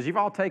 because you've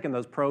all taken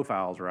those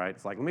profiles, right?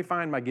 It's like, let me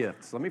find my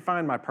gifts, let me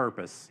find my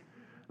purpose,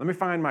 let me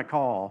find my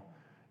call,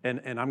 and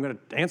I'm going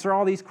to answer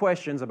all these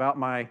questions about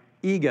my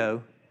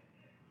ego,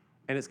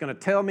 and it's going to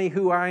tell me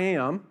who I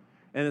am,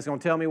 and it's going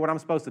to tell me what I'm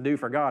supposed to do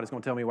for God. It's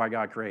going to tell me why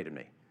God created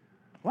me.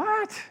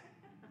 What?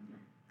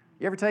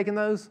 You ever taken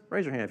those?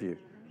 Raise your hand if you.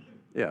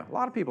 Yeah, a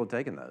lot of people have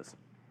taken those.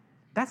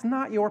 That's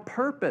not your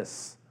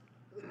purpose.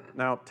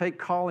 Now, take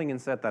calling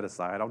and set that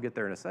aside. I'll get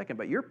there in a second.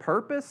 But your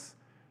purpose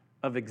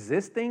of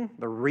existing,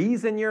 the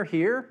reason you're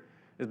here,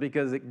 is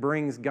because it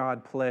brings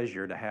God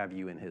pleasure to have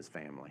you in his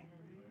family.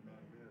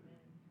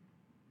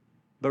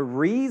 The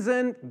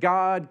reason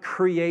God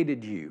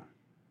created you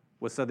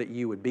was so that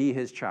you would be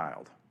his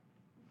child.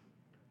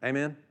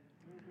 Amen?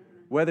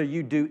 Whether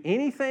you do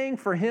anything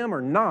for him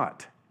or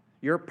not,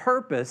 your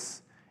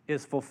purpose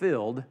is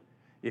fulfilled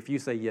if you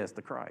say yes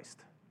to Christ.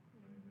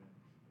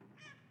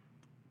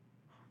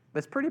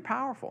 That's pretty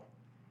powerful.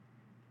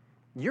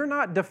 You're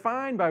not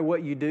defined by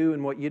what you do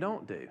and what you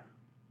don't do.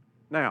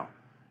 Now,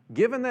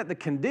 given that the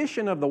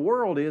condition of the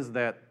world is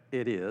that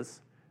it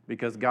is,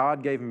 because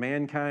God gave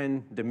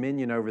mankind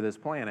dominion over this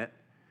planet,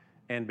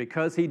 and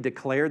because he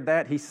declared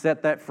that, he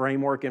set that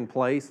framework in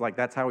place, like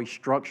that's how he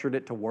structured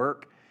it to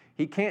work,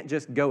 he can't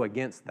just go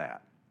against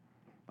that.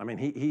 I mean,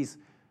 he's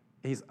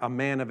a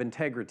man of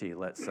integrity,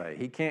 let's say.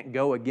 He can't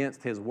go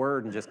against his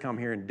word and just come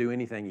here and do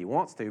anything he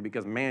wants to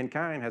because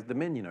mankind has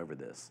dominion over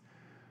this.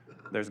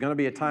 There's going to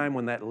be a time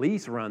when that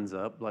lease runs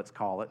up, let's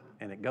call it,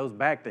 and it goes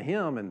back to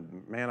him.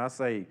 And man, I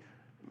say,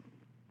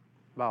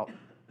 about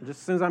just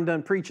as soon as I'm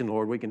done preaching,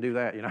 Lord, we can do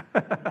that, you know.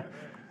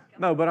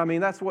 No, but I mean,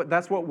 that's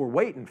what we're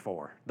waiting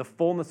for, the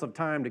fullness of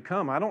time to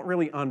come. I don't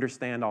really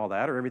understand all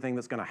that or everything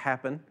that's going to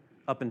happen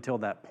up until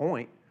that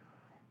point.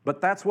 But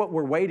that's what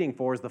we're waiting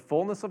for, is the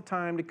fullness of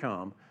time to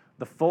come,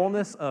 the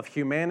fullness of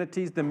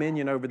humanity's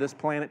dominion over this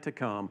planet to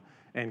come,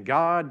 and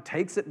God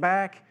takes it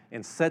back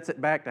and sets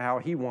it back to how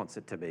he wants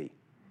it to be.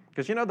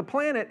 Because, you know, the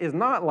planet is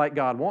not like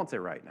God wants it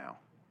right now.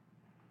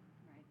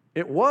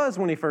 It was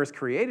when he first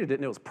created it,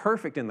 and it was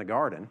perfect in the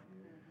garden.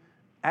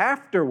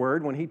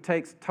 Afterward, when he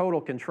takes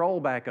total control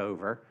back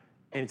over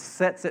and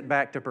sets it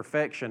back to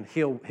perfection,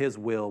 his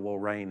will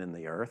reign in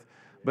the earth.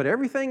 But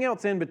everything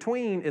else in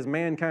between is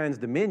mankind's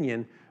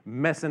dominion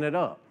messing it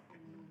up.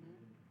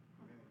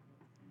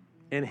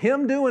 And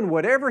him doing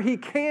whatever he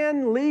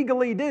can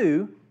legally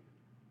do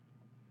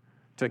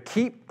to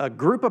keep a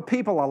group of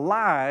people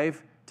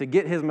alive to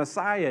get his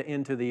Messiah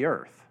into the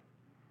earth.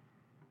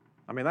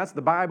 I mean, that's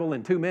the Bible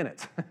in 2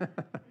 minutes.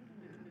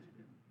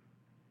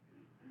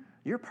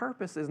 Your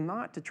purpose is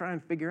not to try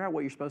and figure out what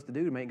you're supposed to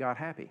do to make God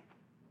happy.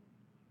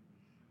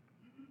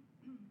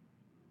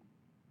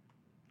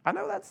 I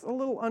know that's a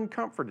little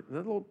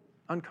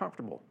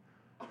uncomfortable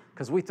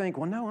because we think,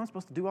 well, no, I'm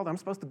supposed to do all that. I'm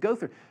supposed to go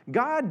through.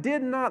 God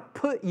did not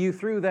put you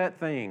through that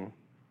thing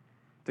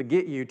to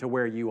get you to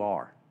where you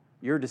are.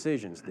 Your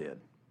decisions did.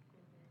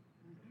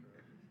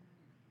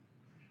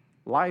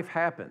 Life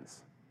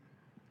happens.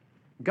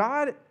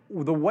 God,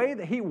 the way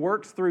that he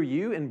works through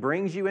you and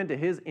brings you into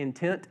his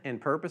intent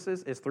and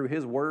purposes is through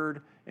his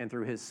word and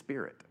through his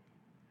spirit.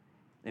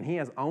 And he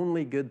has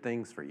only good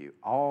things for you.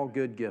 All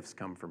good gifts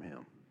come from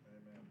him.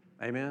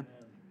 Amen? Amen?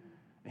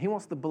 He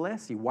wants to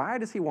bless you. Why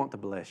does he want to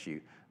bless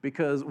you?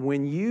 Because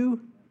when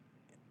you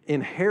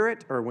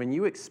inherit or when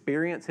you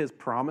experience his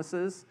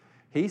promises,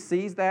 he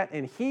sees that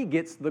and he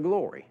gets the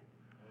glory.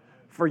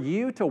 For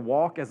you to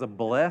walk as a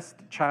blessed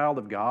child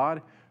of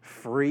God,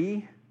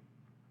 free,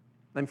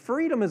 and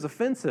freedom is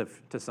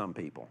offensive to some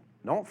people.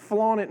 Don't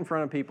flaunt it in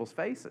front of people's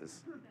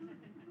faces.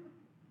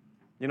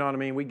 You know what I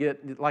mean? We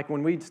get, like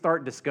when we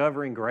start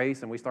discovering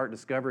grace and we start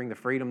discovering the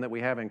freedom that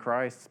we have in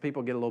Christ,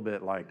 people get a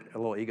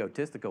little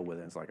egotistical with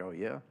it. It's like, oh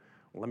yeah,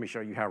 well, let me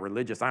show you how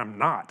religious I'm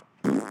not.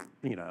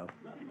 You know.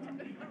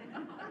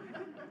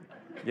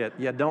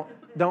 Yeah,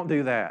 don't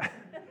do that.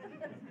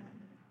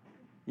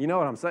 You know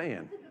what I'm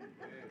saying?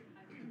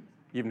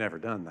 You've never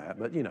done that,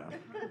 but you know.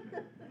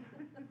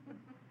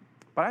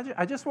 But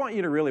I just want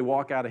you to really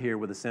walk out of here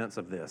with a sense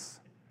of this.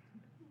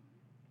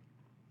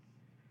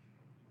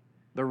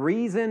 The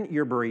reason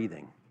you're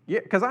breathing.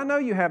 Because I know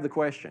you have the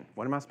question,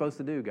 what am I supposed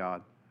to do,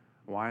 God?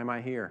 Why am I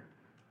here?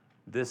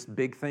 This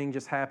big thing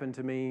just happened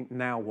to me.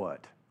 Now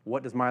what?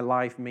 What does my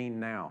life mean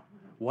now?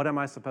 What am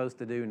I supposed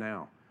to do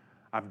now?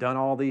 I've done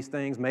all these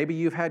things. Maybe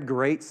you've had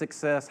great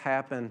success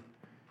happen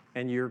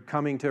and you're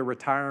coming to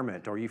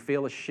retirement or you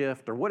feel a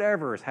shift or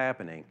whatever is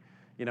happening.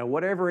 You know,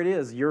 whatever it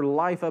is, your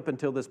life up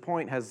until this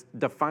point has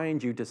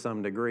defined you to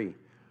some degree.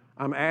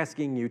 I'm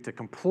asking you to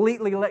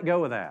completely let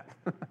go of that.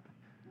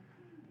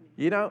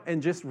 You know,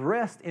 and just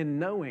rest in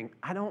knowing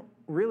I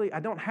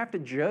don't have to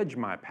judge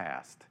my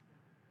past.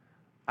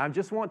 I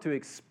just want to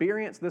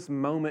experience this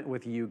moment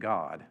with you,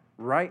 God,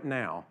 right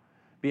now.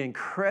 Be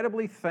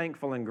incredibly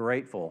thankful and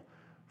grateful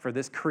for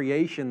this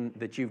creation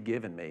that you've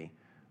given me,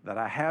 that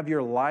I have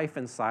your life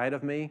inside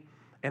of me,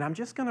 And I'm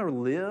just going to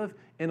live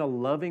in a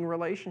loving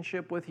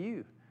relationship with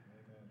you.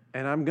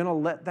 And I'm going to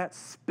let that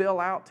spill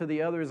out to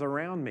the others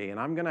around me. And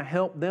I'm going to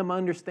help them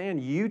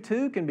understand you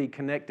too can be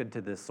connected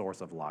to this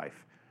source of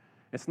life.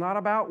 It's not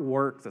about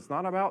works. It's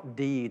not about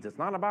deeds. It's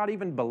not about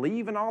even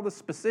believing all the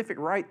specific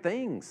right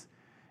things.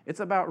 It's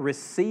about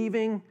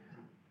receiving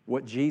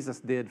what Jesus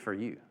did for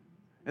you.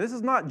 And this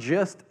is not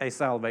just a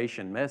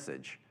salvation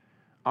message.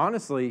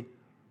 Honestly,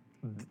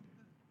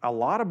 a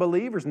lot of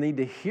believers need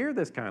to hear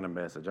this kind of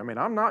message. I mean,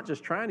 I'm not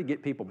just trying to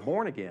get people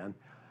born again.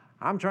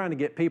 I'm trying to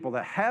get people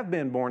that have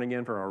been born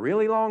again for a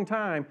really long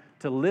time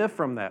to live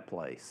from that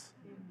place,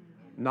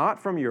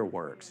 not from your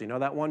works. You know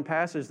that one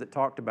passage that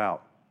talked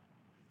about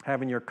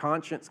having your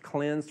conscience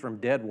cleansed from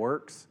dead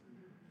works?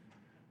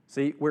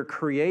 See, we're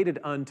created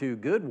unto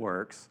good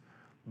works,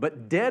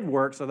 but dead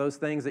works are those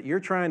things that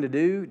you're trying to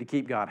do to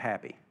keep God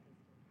happy.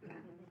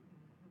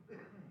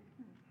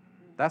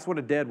 That's what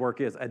a dead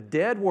work is. A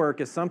dead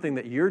work is something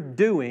that you're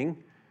doing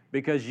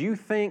because you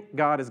think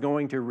God is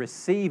going to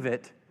receive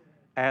it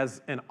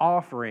as an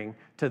offering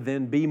to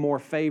then be more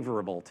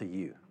favorable to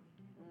you.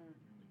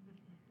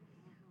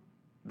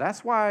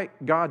 That's why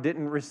God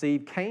didn't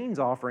receive Cain's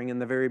offering in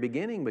the very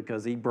beginning,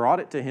 because he brought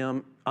it to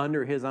him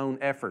under his own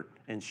effort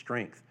and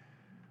strength.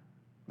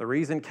 The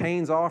reason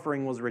Cain's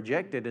offering was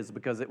rejected is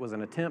because it was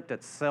an attempt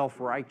at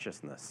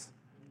self-righteousness.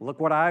 Look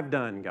what I've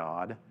done,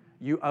 God.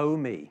 You owe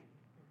me.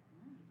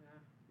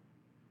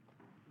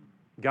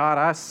 God,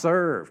 I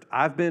served.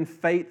 I've been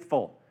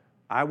faithful.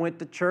 I went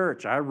to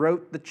church. I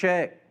wrote the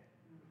check.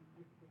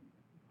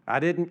 I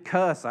didn't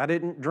cuss. I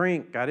didn't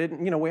drink.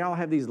 We all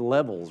have these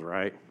levels,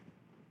 right?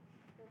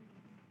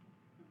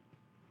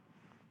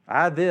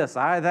 I this,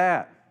 I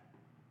that.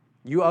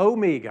 You owe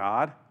me,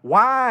 God.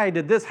 Why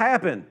did this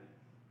happen?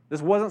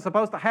 This wasn't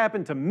supposed to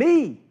happen to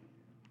me,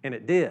 and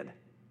it did.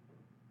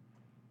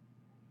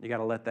 You got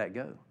to let that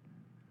go.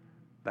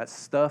 That's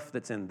stuff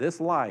that's in this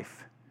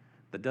life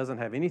that doesn't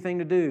have anything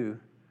to do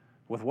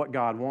with what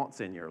God wants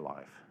in your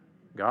life.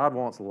 God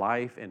wants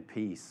life and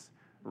peace,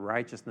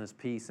 righteousness,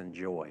 peace, and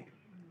joy.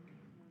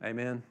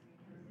 Amen?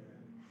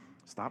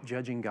 Stop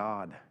judging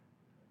God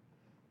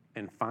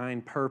and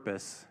find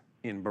purpose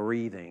in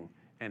breathing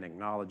and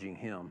acknowledging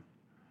Him.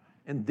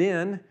 And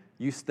then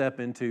you step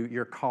into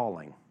your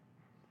calling.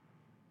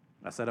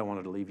 I said I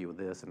wanted to leave you with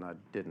this, and I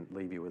didn't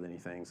leave you with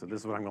anything, so this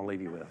is what I'm going to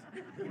leave you with.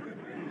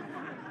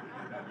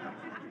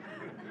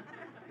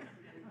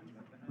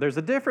 There's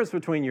a difference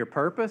between your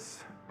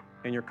purpose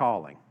and your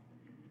calling.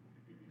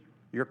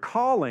 Your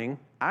calling,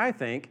 I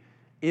think,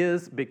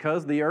 is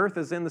because the earth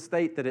is in the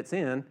state that it's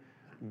in,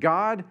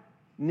 God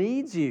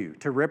needs you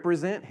to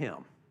represent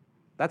Him.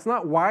 That's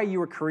not why you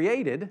were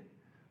created,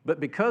 but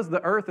because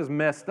the earth is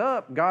messed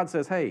up, God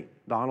says, hey,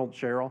 Donald,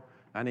 Cheryl,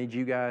 I need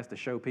you guys to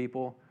show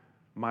people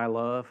my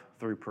love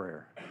through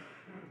prayer.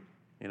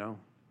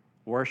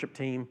 Worship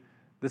team,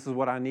 this is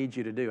what I need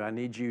you to do. I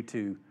need you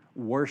to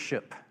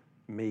worship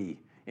me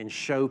and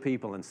show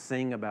people and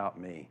sing about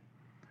me.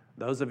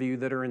 Those of you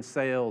that are in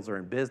sales or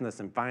in business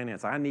and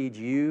finance, I need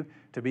you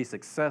to be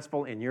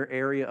successful in your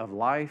area of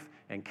life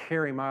and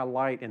carry my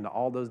light into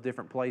all those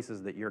different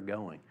places that you're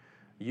going.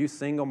 You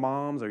single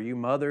moms or you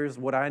mothers,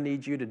 what I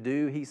need you to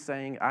do, He's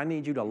saying, I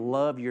need you to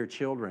love your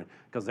children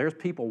because there's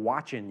people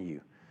watching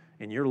you.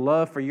 And your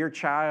love for your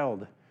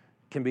child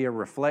can be a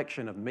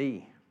reflection of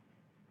me.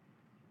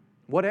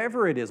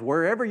 Whatever it is,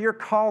 wherever your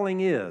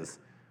calling is,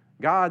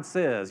 God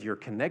says, you're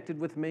connected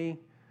with me,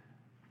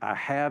 I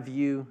have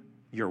you,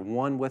 you're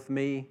one with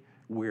me,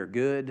 we're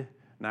good.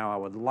 Now I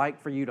would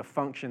like for you to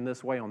function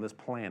this way on this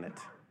planet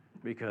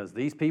because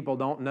these people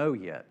don't know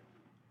yet.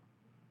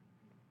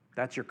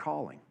 That's your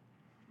calling.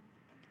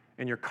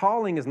 And your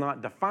calling is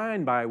not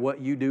defined by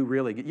what you do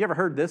really good. You ever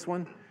heard this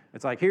one?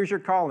 It's like, here's your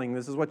calling,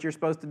 this is what you're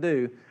supposed to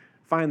do.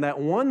 Find that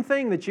one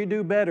thing that you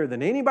do better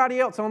than anybody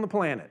else on the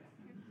planet.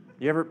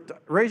 You ever,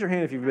 raise your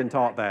hand if you've been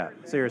taught that,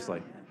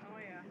 seriously. Oh,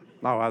 yeah.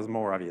 No, there's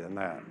more of you than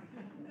that.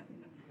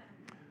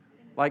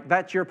 Like,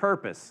 that's your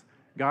purpose.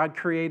 God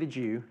created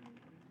you,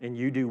 and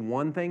you do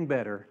one thing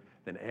better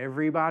than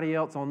everybody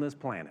else on this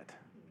planet.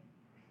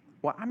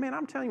 Well,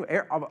 I'm telling you,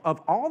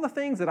 of all the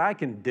things that I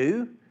can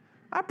do,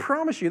 I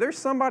promise you there's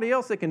somebody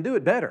else that can do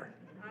it better.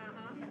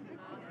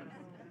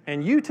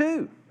 And you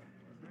too.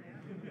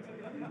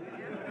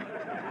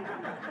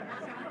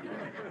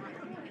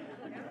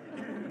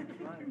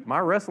 My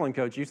wrestling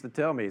coach used to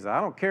tell me, he said,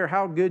 I don't care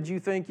how good you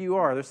think you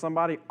are, there's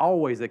somebody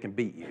always that can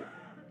beat you.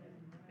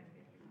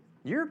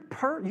 Your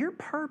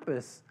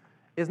purpose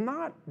is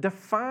not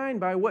defined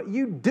by what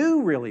you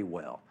do really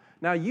well.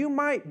 Now, you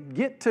might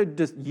get to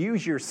just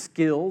use your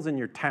skills and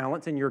your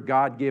talents and your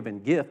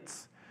God-given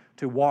gifts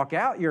to walk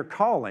out your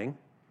calling,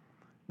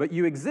 but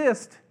you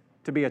exist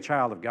to be a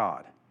child of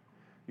God.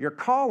 Your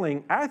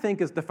calling, I think,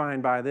 is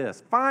defined by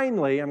this.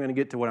 Finally, I'm going to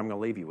get to what I'm going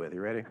to leave you with.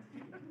 You ready?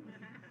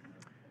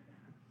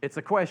 It's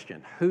a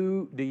question.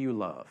 Who do you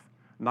love?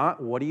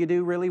 Not what do you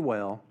do really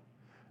well,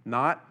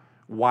 not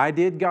why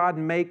did God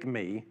make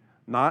me,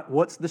 not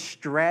what's the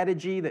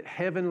strategy that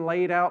heaven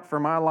laid out for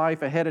my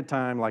life ahead of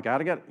time. Like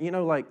I got,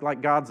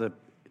 like God's a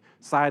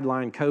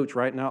sideline coach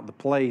writing out the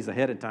plays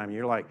ahead of time.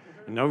 You're like,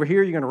 and over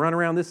here you're going to run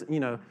around this,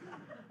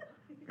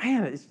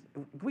 Man,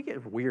 we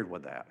get weird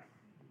with that.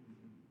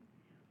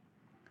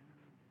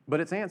 But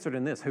it's answered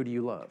in this: who do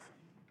you love?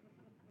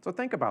 So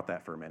think about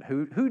that for a minute.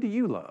 Who do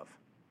you love?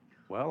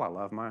 Well, I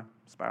love my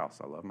spouse.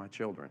 I love my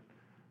children.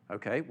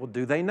 Okay, well,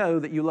 do they know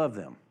that you love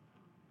them?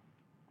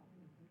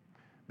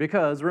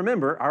 Because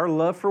remember, our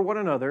love for one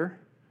another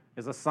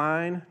is a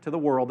sign to the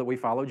world that we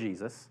follow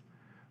Jesus.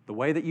 The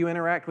way that you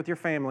interact with your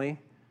family,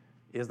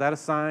 is that a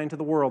sign to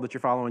the world that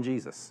you're following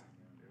Jesus?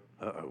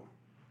 Uh-oh.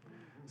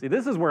 See,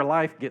 this is where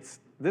life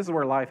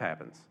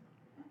happens.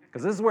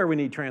 Because this is where we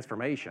need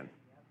transformation.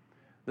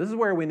 This is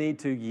where we need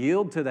to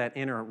yield to that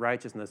inner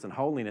righteousness and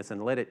holiness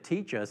and let it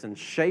teach us and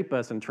shape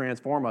us and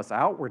transform us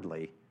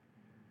outwardly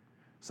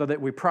so that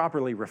we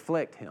properly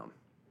reflect Him.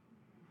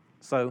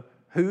 So,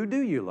 who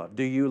do you love?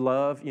 Do you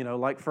love,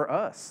 like for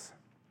us,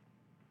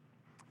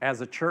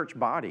 as a church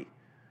body,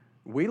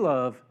 we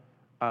love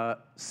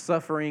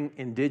suffering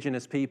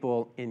indigenous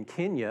people in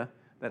Kenya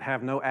that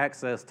have no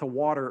access to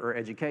water or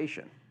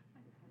education.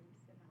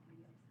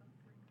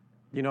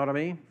 You know what I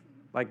mean?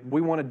 Like,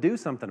 we want to do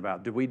something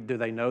about it. Do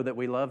they know that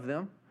we love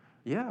them?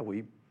 Yeah,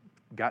 we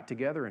got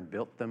together and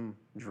built them,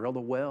 drilled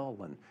a well.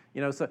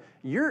 And, so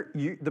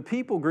the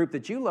people group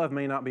that you love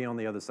may not be on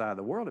the other side of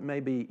the world. It may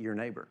be your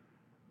neighbor.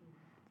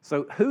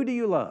 So who do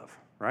you love,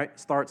 right?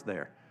 Starts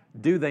there.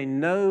 Do they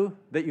know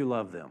that you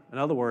love them? In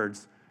other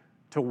words,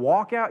 to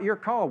walk out your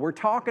call. We're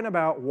talking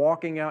about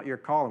walking out your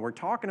call, and we're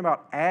talking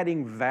about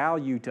adding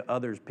value to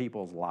other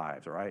people's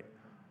lives, right?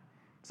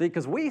 See,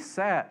 because we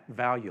sat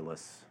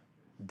valueless,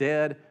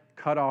 dead,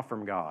 cut off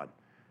from God.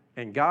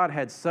 And God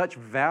had such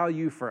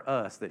value for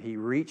us that He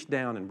reached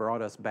down and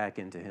brought us back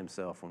into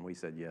Himself when we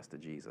said yes to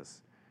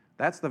Jesus.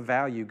 That's the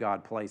value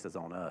God places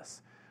on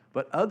us.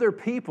 But other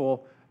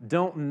people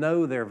don't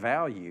know their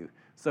value.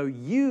 So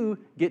you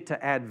get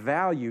to add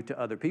value to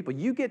other people.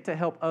 You get to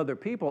help other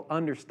people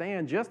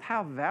understand just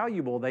how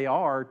valuable they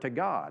are to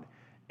God.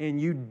 And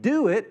you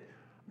do it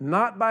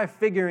not by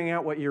figuring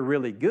out what you're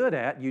really good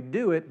at. You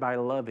do it by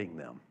loving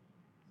them.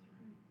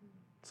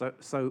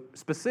 So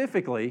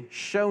specifically,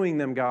 showing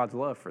them God's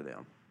love for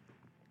them.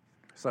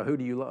 So who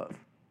do you love?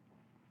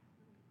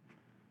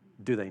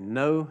 Do they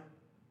know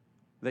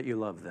that you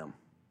love them?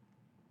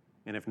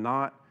 And if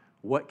not,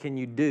 what can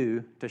you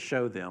do to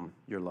show them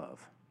your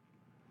love?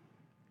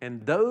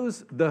 And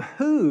the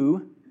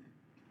who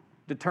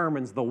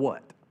determines the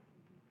what.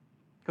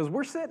 Because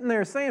we're sitting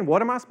there saying,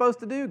 what am I supposed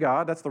to do,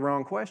 God? That's the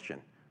wrong question.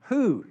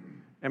 Who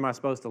am I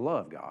supposed to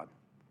love, God?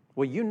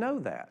 Well, you know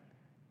that.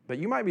 But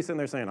you might be sitting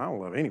there saying, I don't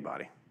love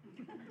anybody.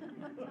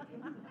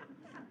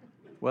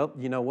 Well,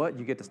 you know what?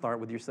 You get to start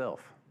with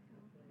yourself.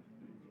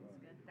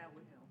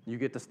 You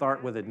get to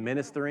start with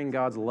administering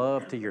God's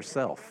love to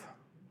yourself.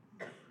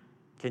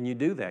 Can you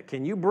do that?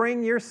 Can you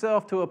bring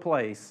yourself to a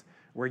place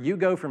where you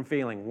go from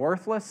feeling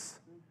worthless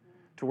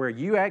to where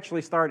you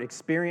actually start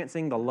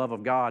experiencing the love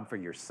of God for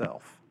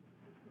yourself?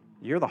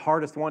 You're the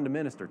hardest one to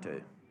minister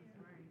to.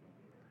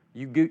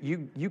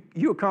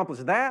 You accomplish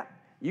that,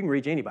 you can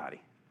reach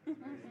anybody.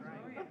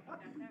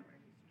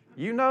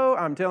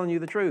 I'm telling you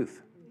the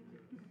truth.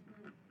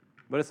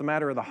 But it's a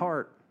matter of the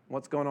heart.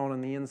 What's going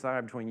on the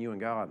inside between you and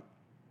God?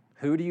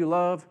 Who do you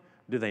love?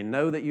 Do they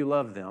know that you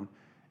love them?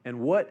 And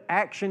what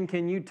action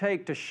can you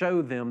take to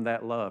show them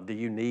that love? Do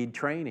you need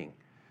training?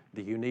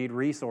 Do you need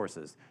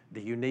resources? Do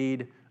you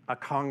need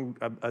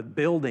a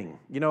building?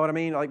 You know what I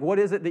mean? Like, what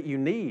is it that you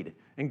need?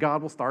 And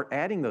God will start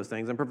adding those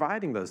things and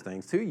providing those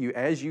things to you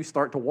as you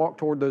start to walk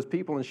toward those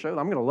people and show them,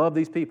 I'm going to love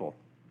these people.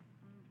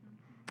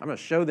 I'm going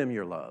to show them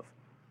your love.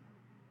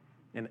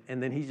 And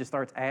then He just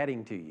starts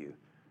adding to you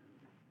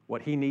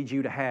what He needs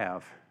you to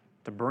have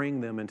to bring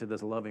them into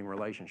this loving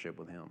relationship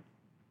with Him.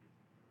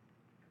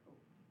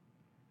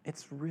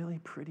 It's really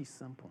pretty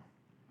simple.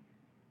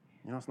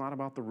 It's not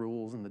about the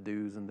rules and the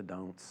do's and the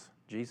don'ts.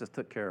 Jesus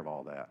took care of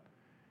all that.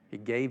 He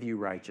gave you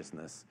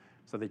righteousness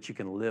so that you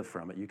can live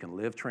from it. You can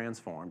live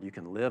transformed. You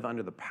can live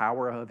under the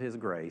power of His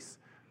grace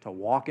to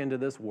walk into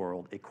this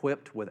world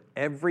equipped with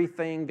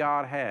everything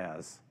God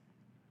has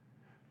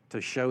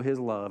to show His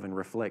love and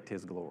reflect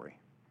His glory.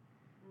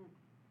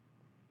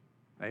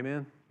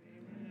 Amen?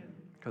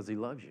 Because He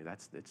loves you.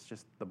 It's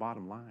just the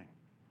bottom line.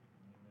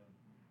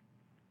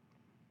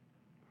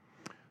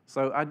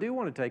 So I do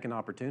want to take an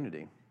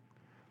opportunity.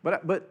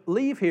 But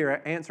leave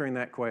here answering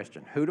that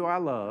question. Who do I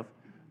love?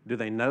 Do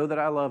they know that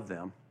I love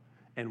them?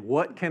 And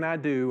what can I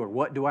do or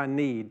what do I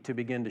need to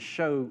begin to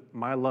show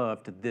my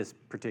love to this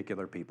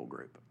particular people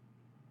group?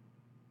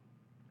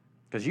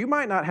 Because you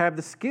might not have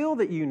the skill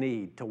that you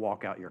need to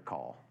walk out your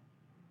call.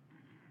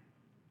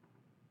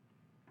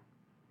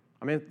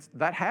 I mean,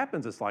 that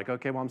happens. It's like,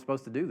 okay, well, I'm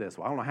supposed to do this.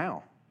 Well, I don't know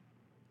how.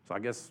 So I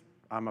guess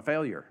I'm a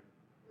failure.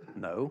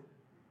 No.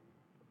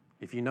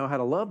 If you know how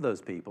to love those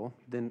people,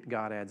 then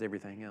God adds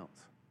everything else.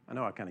 I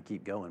know I kind of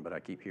keep going, but I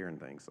keep hearing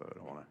things, so I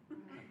don't want to.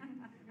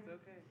 It's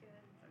okay. It's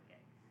okay.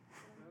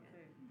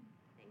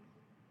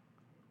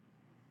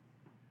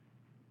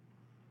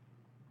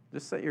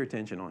 Just set your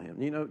attention on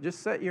Him. Just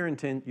set your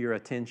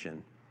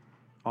attention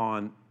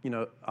on,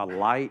 a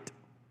light,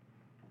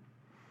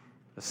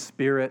 a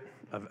spirit,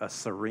 a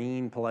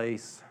serene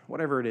place,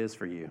 whatever it is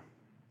for you,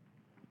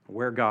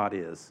 where God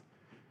is.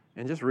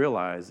 And just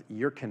realize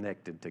you're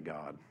connected to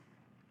God.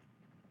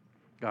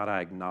 God,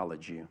 I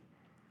acknowledge you.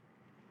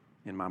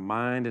 In my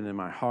mind and in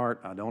my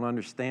heart, I don't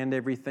understand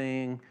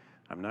everything.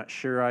 I'm not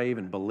sure I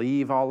even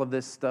believe all of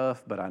this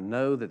stuff, but I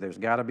know that there's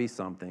got to be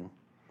something.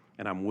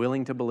 And I'm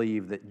willing to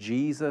believe that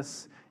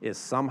Jesus is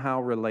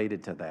somehow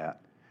related to that.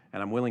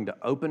 And I'm willing to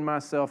open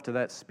myself to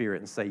that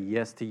spirit and say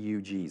yes to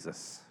you,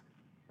 Jesus.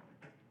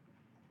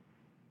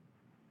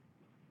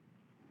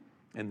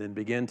 And then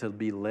begin to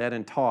be led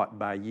and taught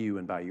by you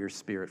and by your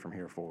spirit from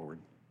here forward.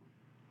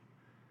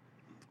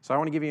 So I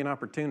want to give you an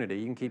opportunity.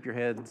 You can keep your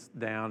heads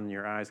down and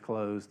your eyes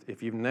closed.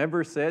 If you've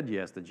never said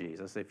yes to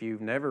Jesus, if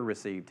you've never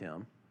received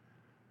him,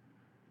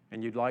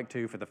 and you'd like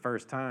to for the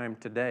first time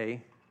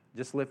today,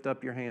 just lift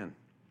up your hand.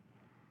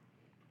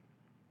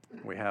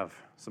 We have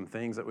some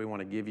things that we want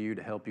to give you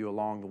to help you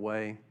along the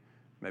way.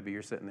 Maybe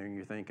you're sitting there and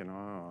you're thinking,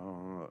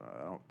 oh,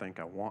 I don't think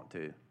I want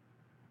to.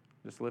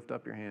 Just lift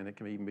up your hand. It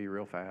can even be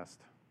real fast.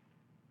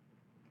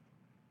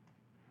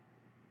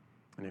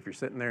 And if you're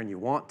sitting there and you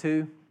want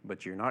to,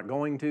 but you're not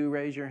going to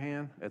raise your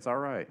hand, it's all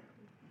right.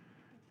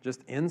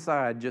 Just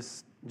inside,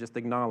 just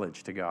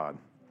acknowledge to God,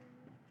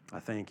 I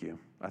thank you.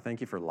 I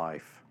thank you for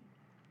life.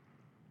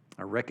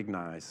 I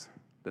recognize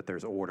that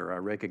there's order. I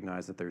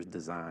recognize that there's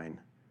design.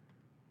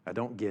 I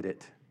don't get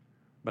it,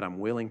 but I'm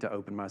willing to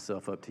open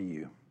myself up to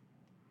you.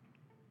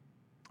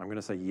 I'm going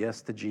to say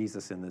yes to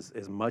Jesus in this.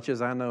 As much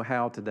as I know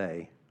how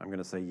today, I'm going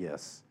to say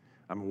yes.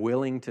 I'm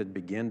willing to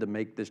begin to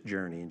make this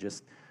journey and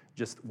just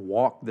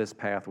walk this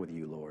path with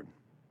you, Lord.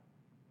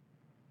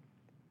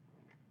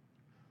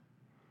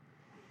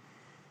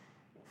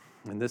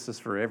 And this is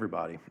for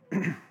everybody.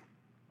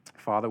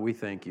 Father, we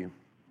thank you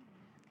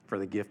for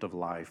the gift of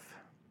life.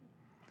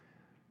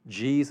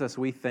 Jesus,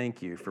 we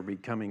thank you for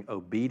becoming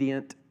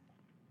obedient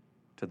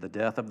to the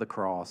death of the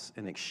cross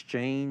and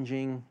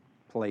exchanging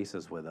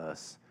places with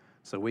us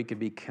so we could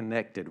be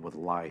connected with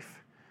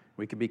life.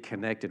 We could be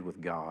connected with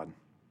God.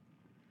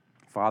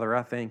 Father,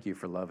 I thank you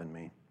for loving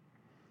me.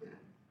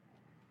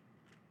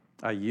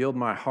 I yield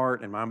my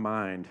heart and my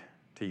mind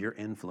to your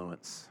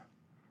influence,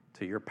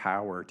 to your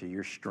power, to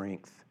your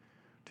strength,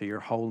 to your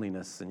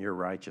holiness and your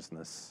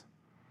righteousness.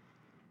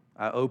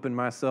 I open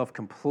myself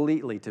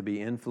completely to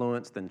be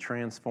influenced and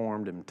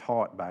transformed and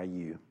taught by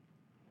you.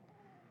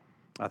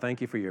 I thank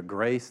you for your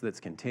grace that's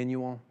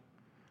continual.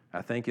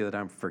 I thank you that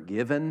I'm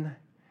forgiven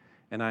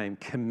and I am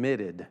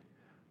committed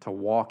to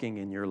walking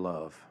in your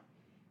love.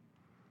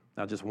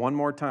 Now, just one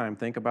more time,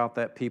 think about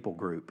that people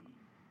group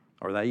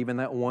or even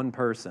that one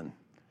person.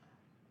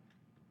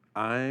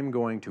 I'm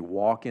going to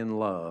walk in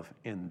love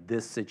in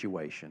this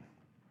situation.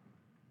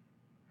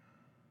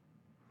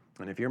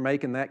 And if you're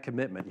making that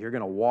commitment, you're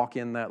going to walk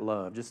in that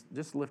love.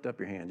 Just lift up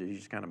your hand. You're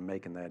just kind of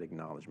making that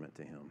acknowledgement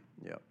to him.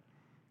 Yep.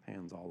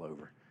 Hands all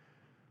over.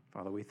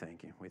 Father, we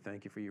thank you. We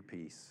thank you for your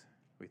peace.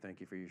 We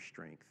thank you for your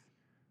strength.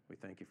 We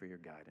thank you for your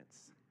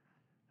guidance.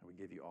 And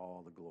we give you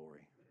all the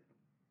glory.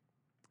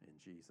 In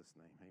Jesus'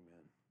 name,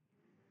 amen.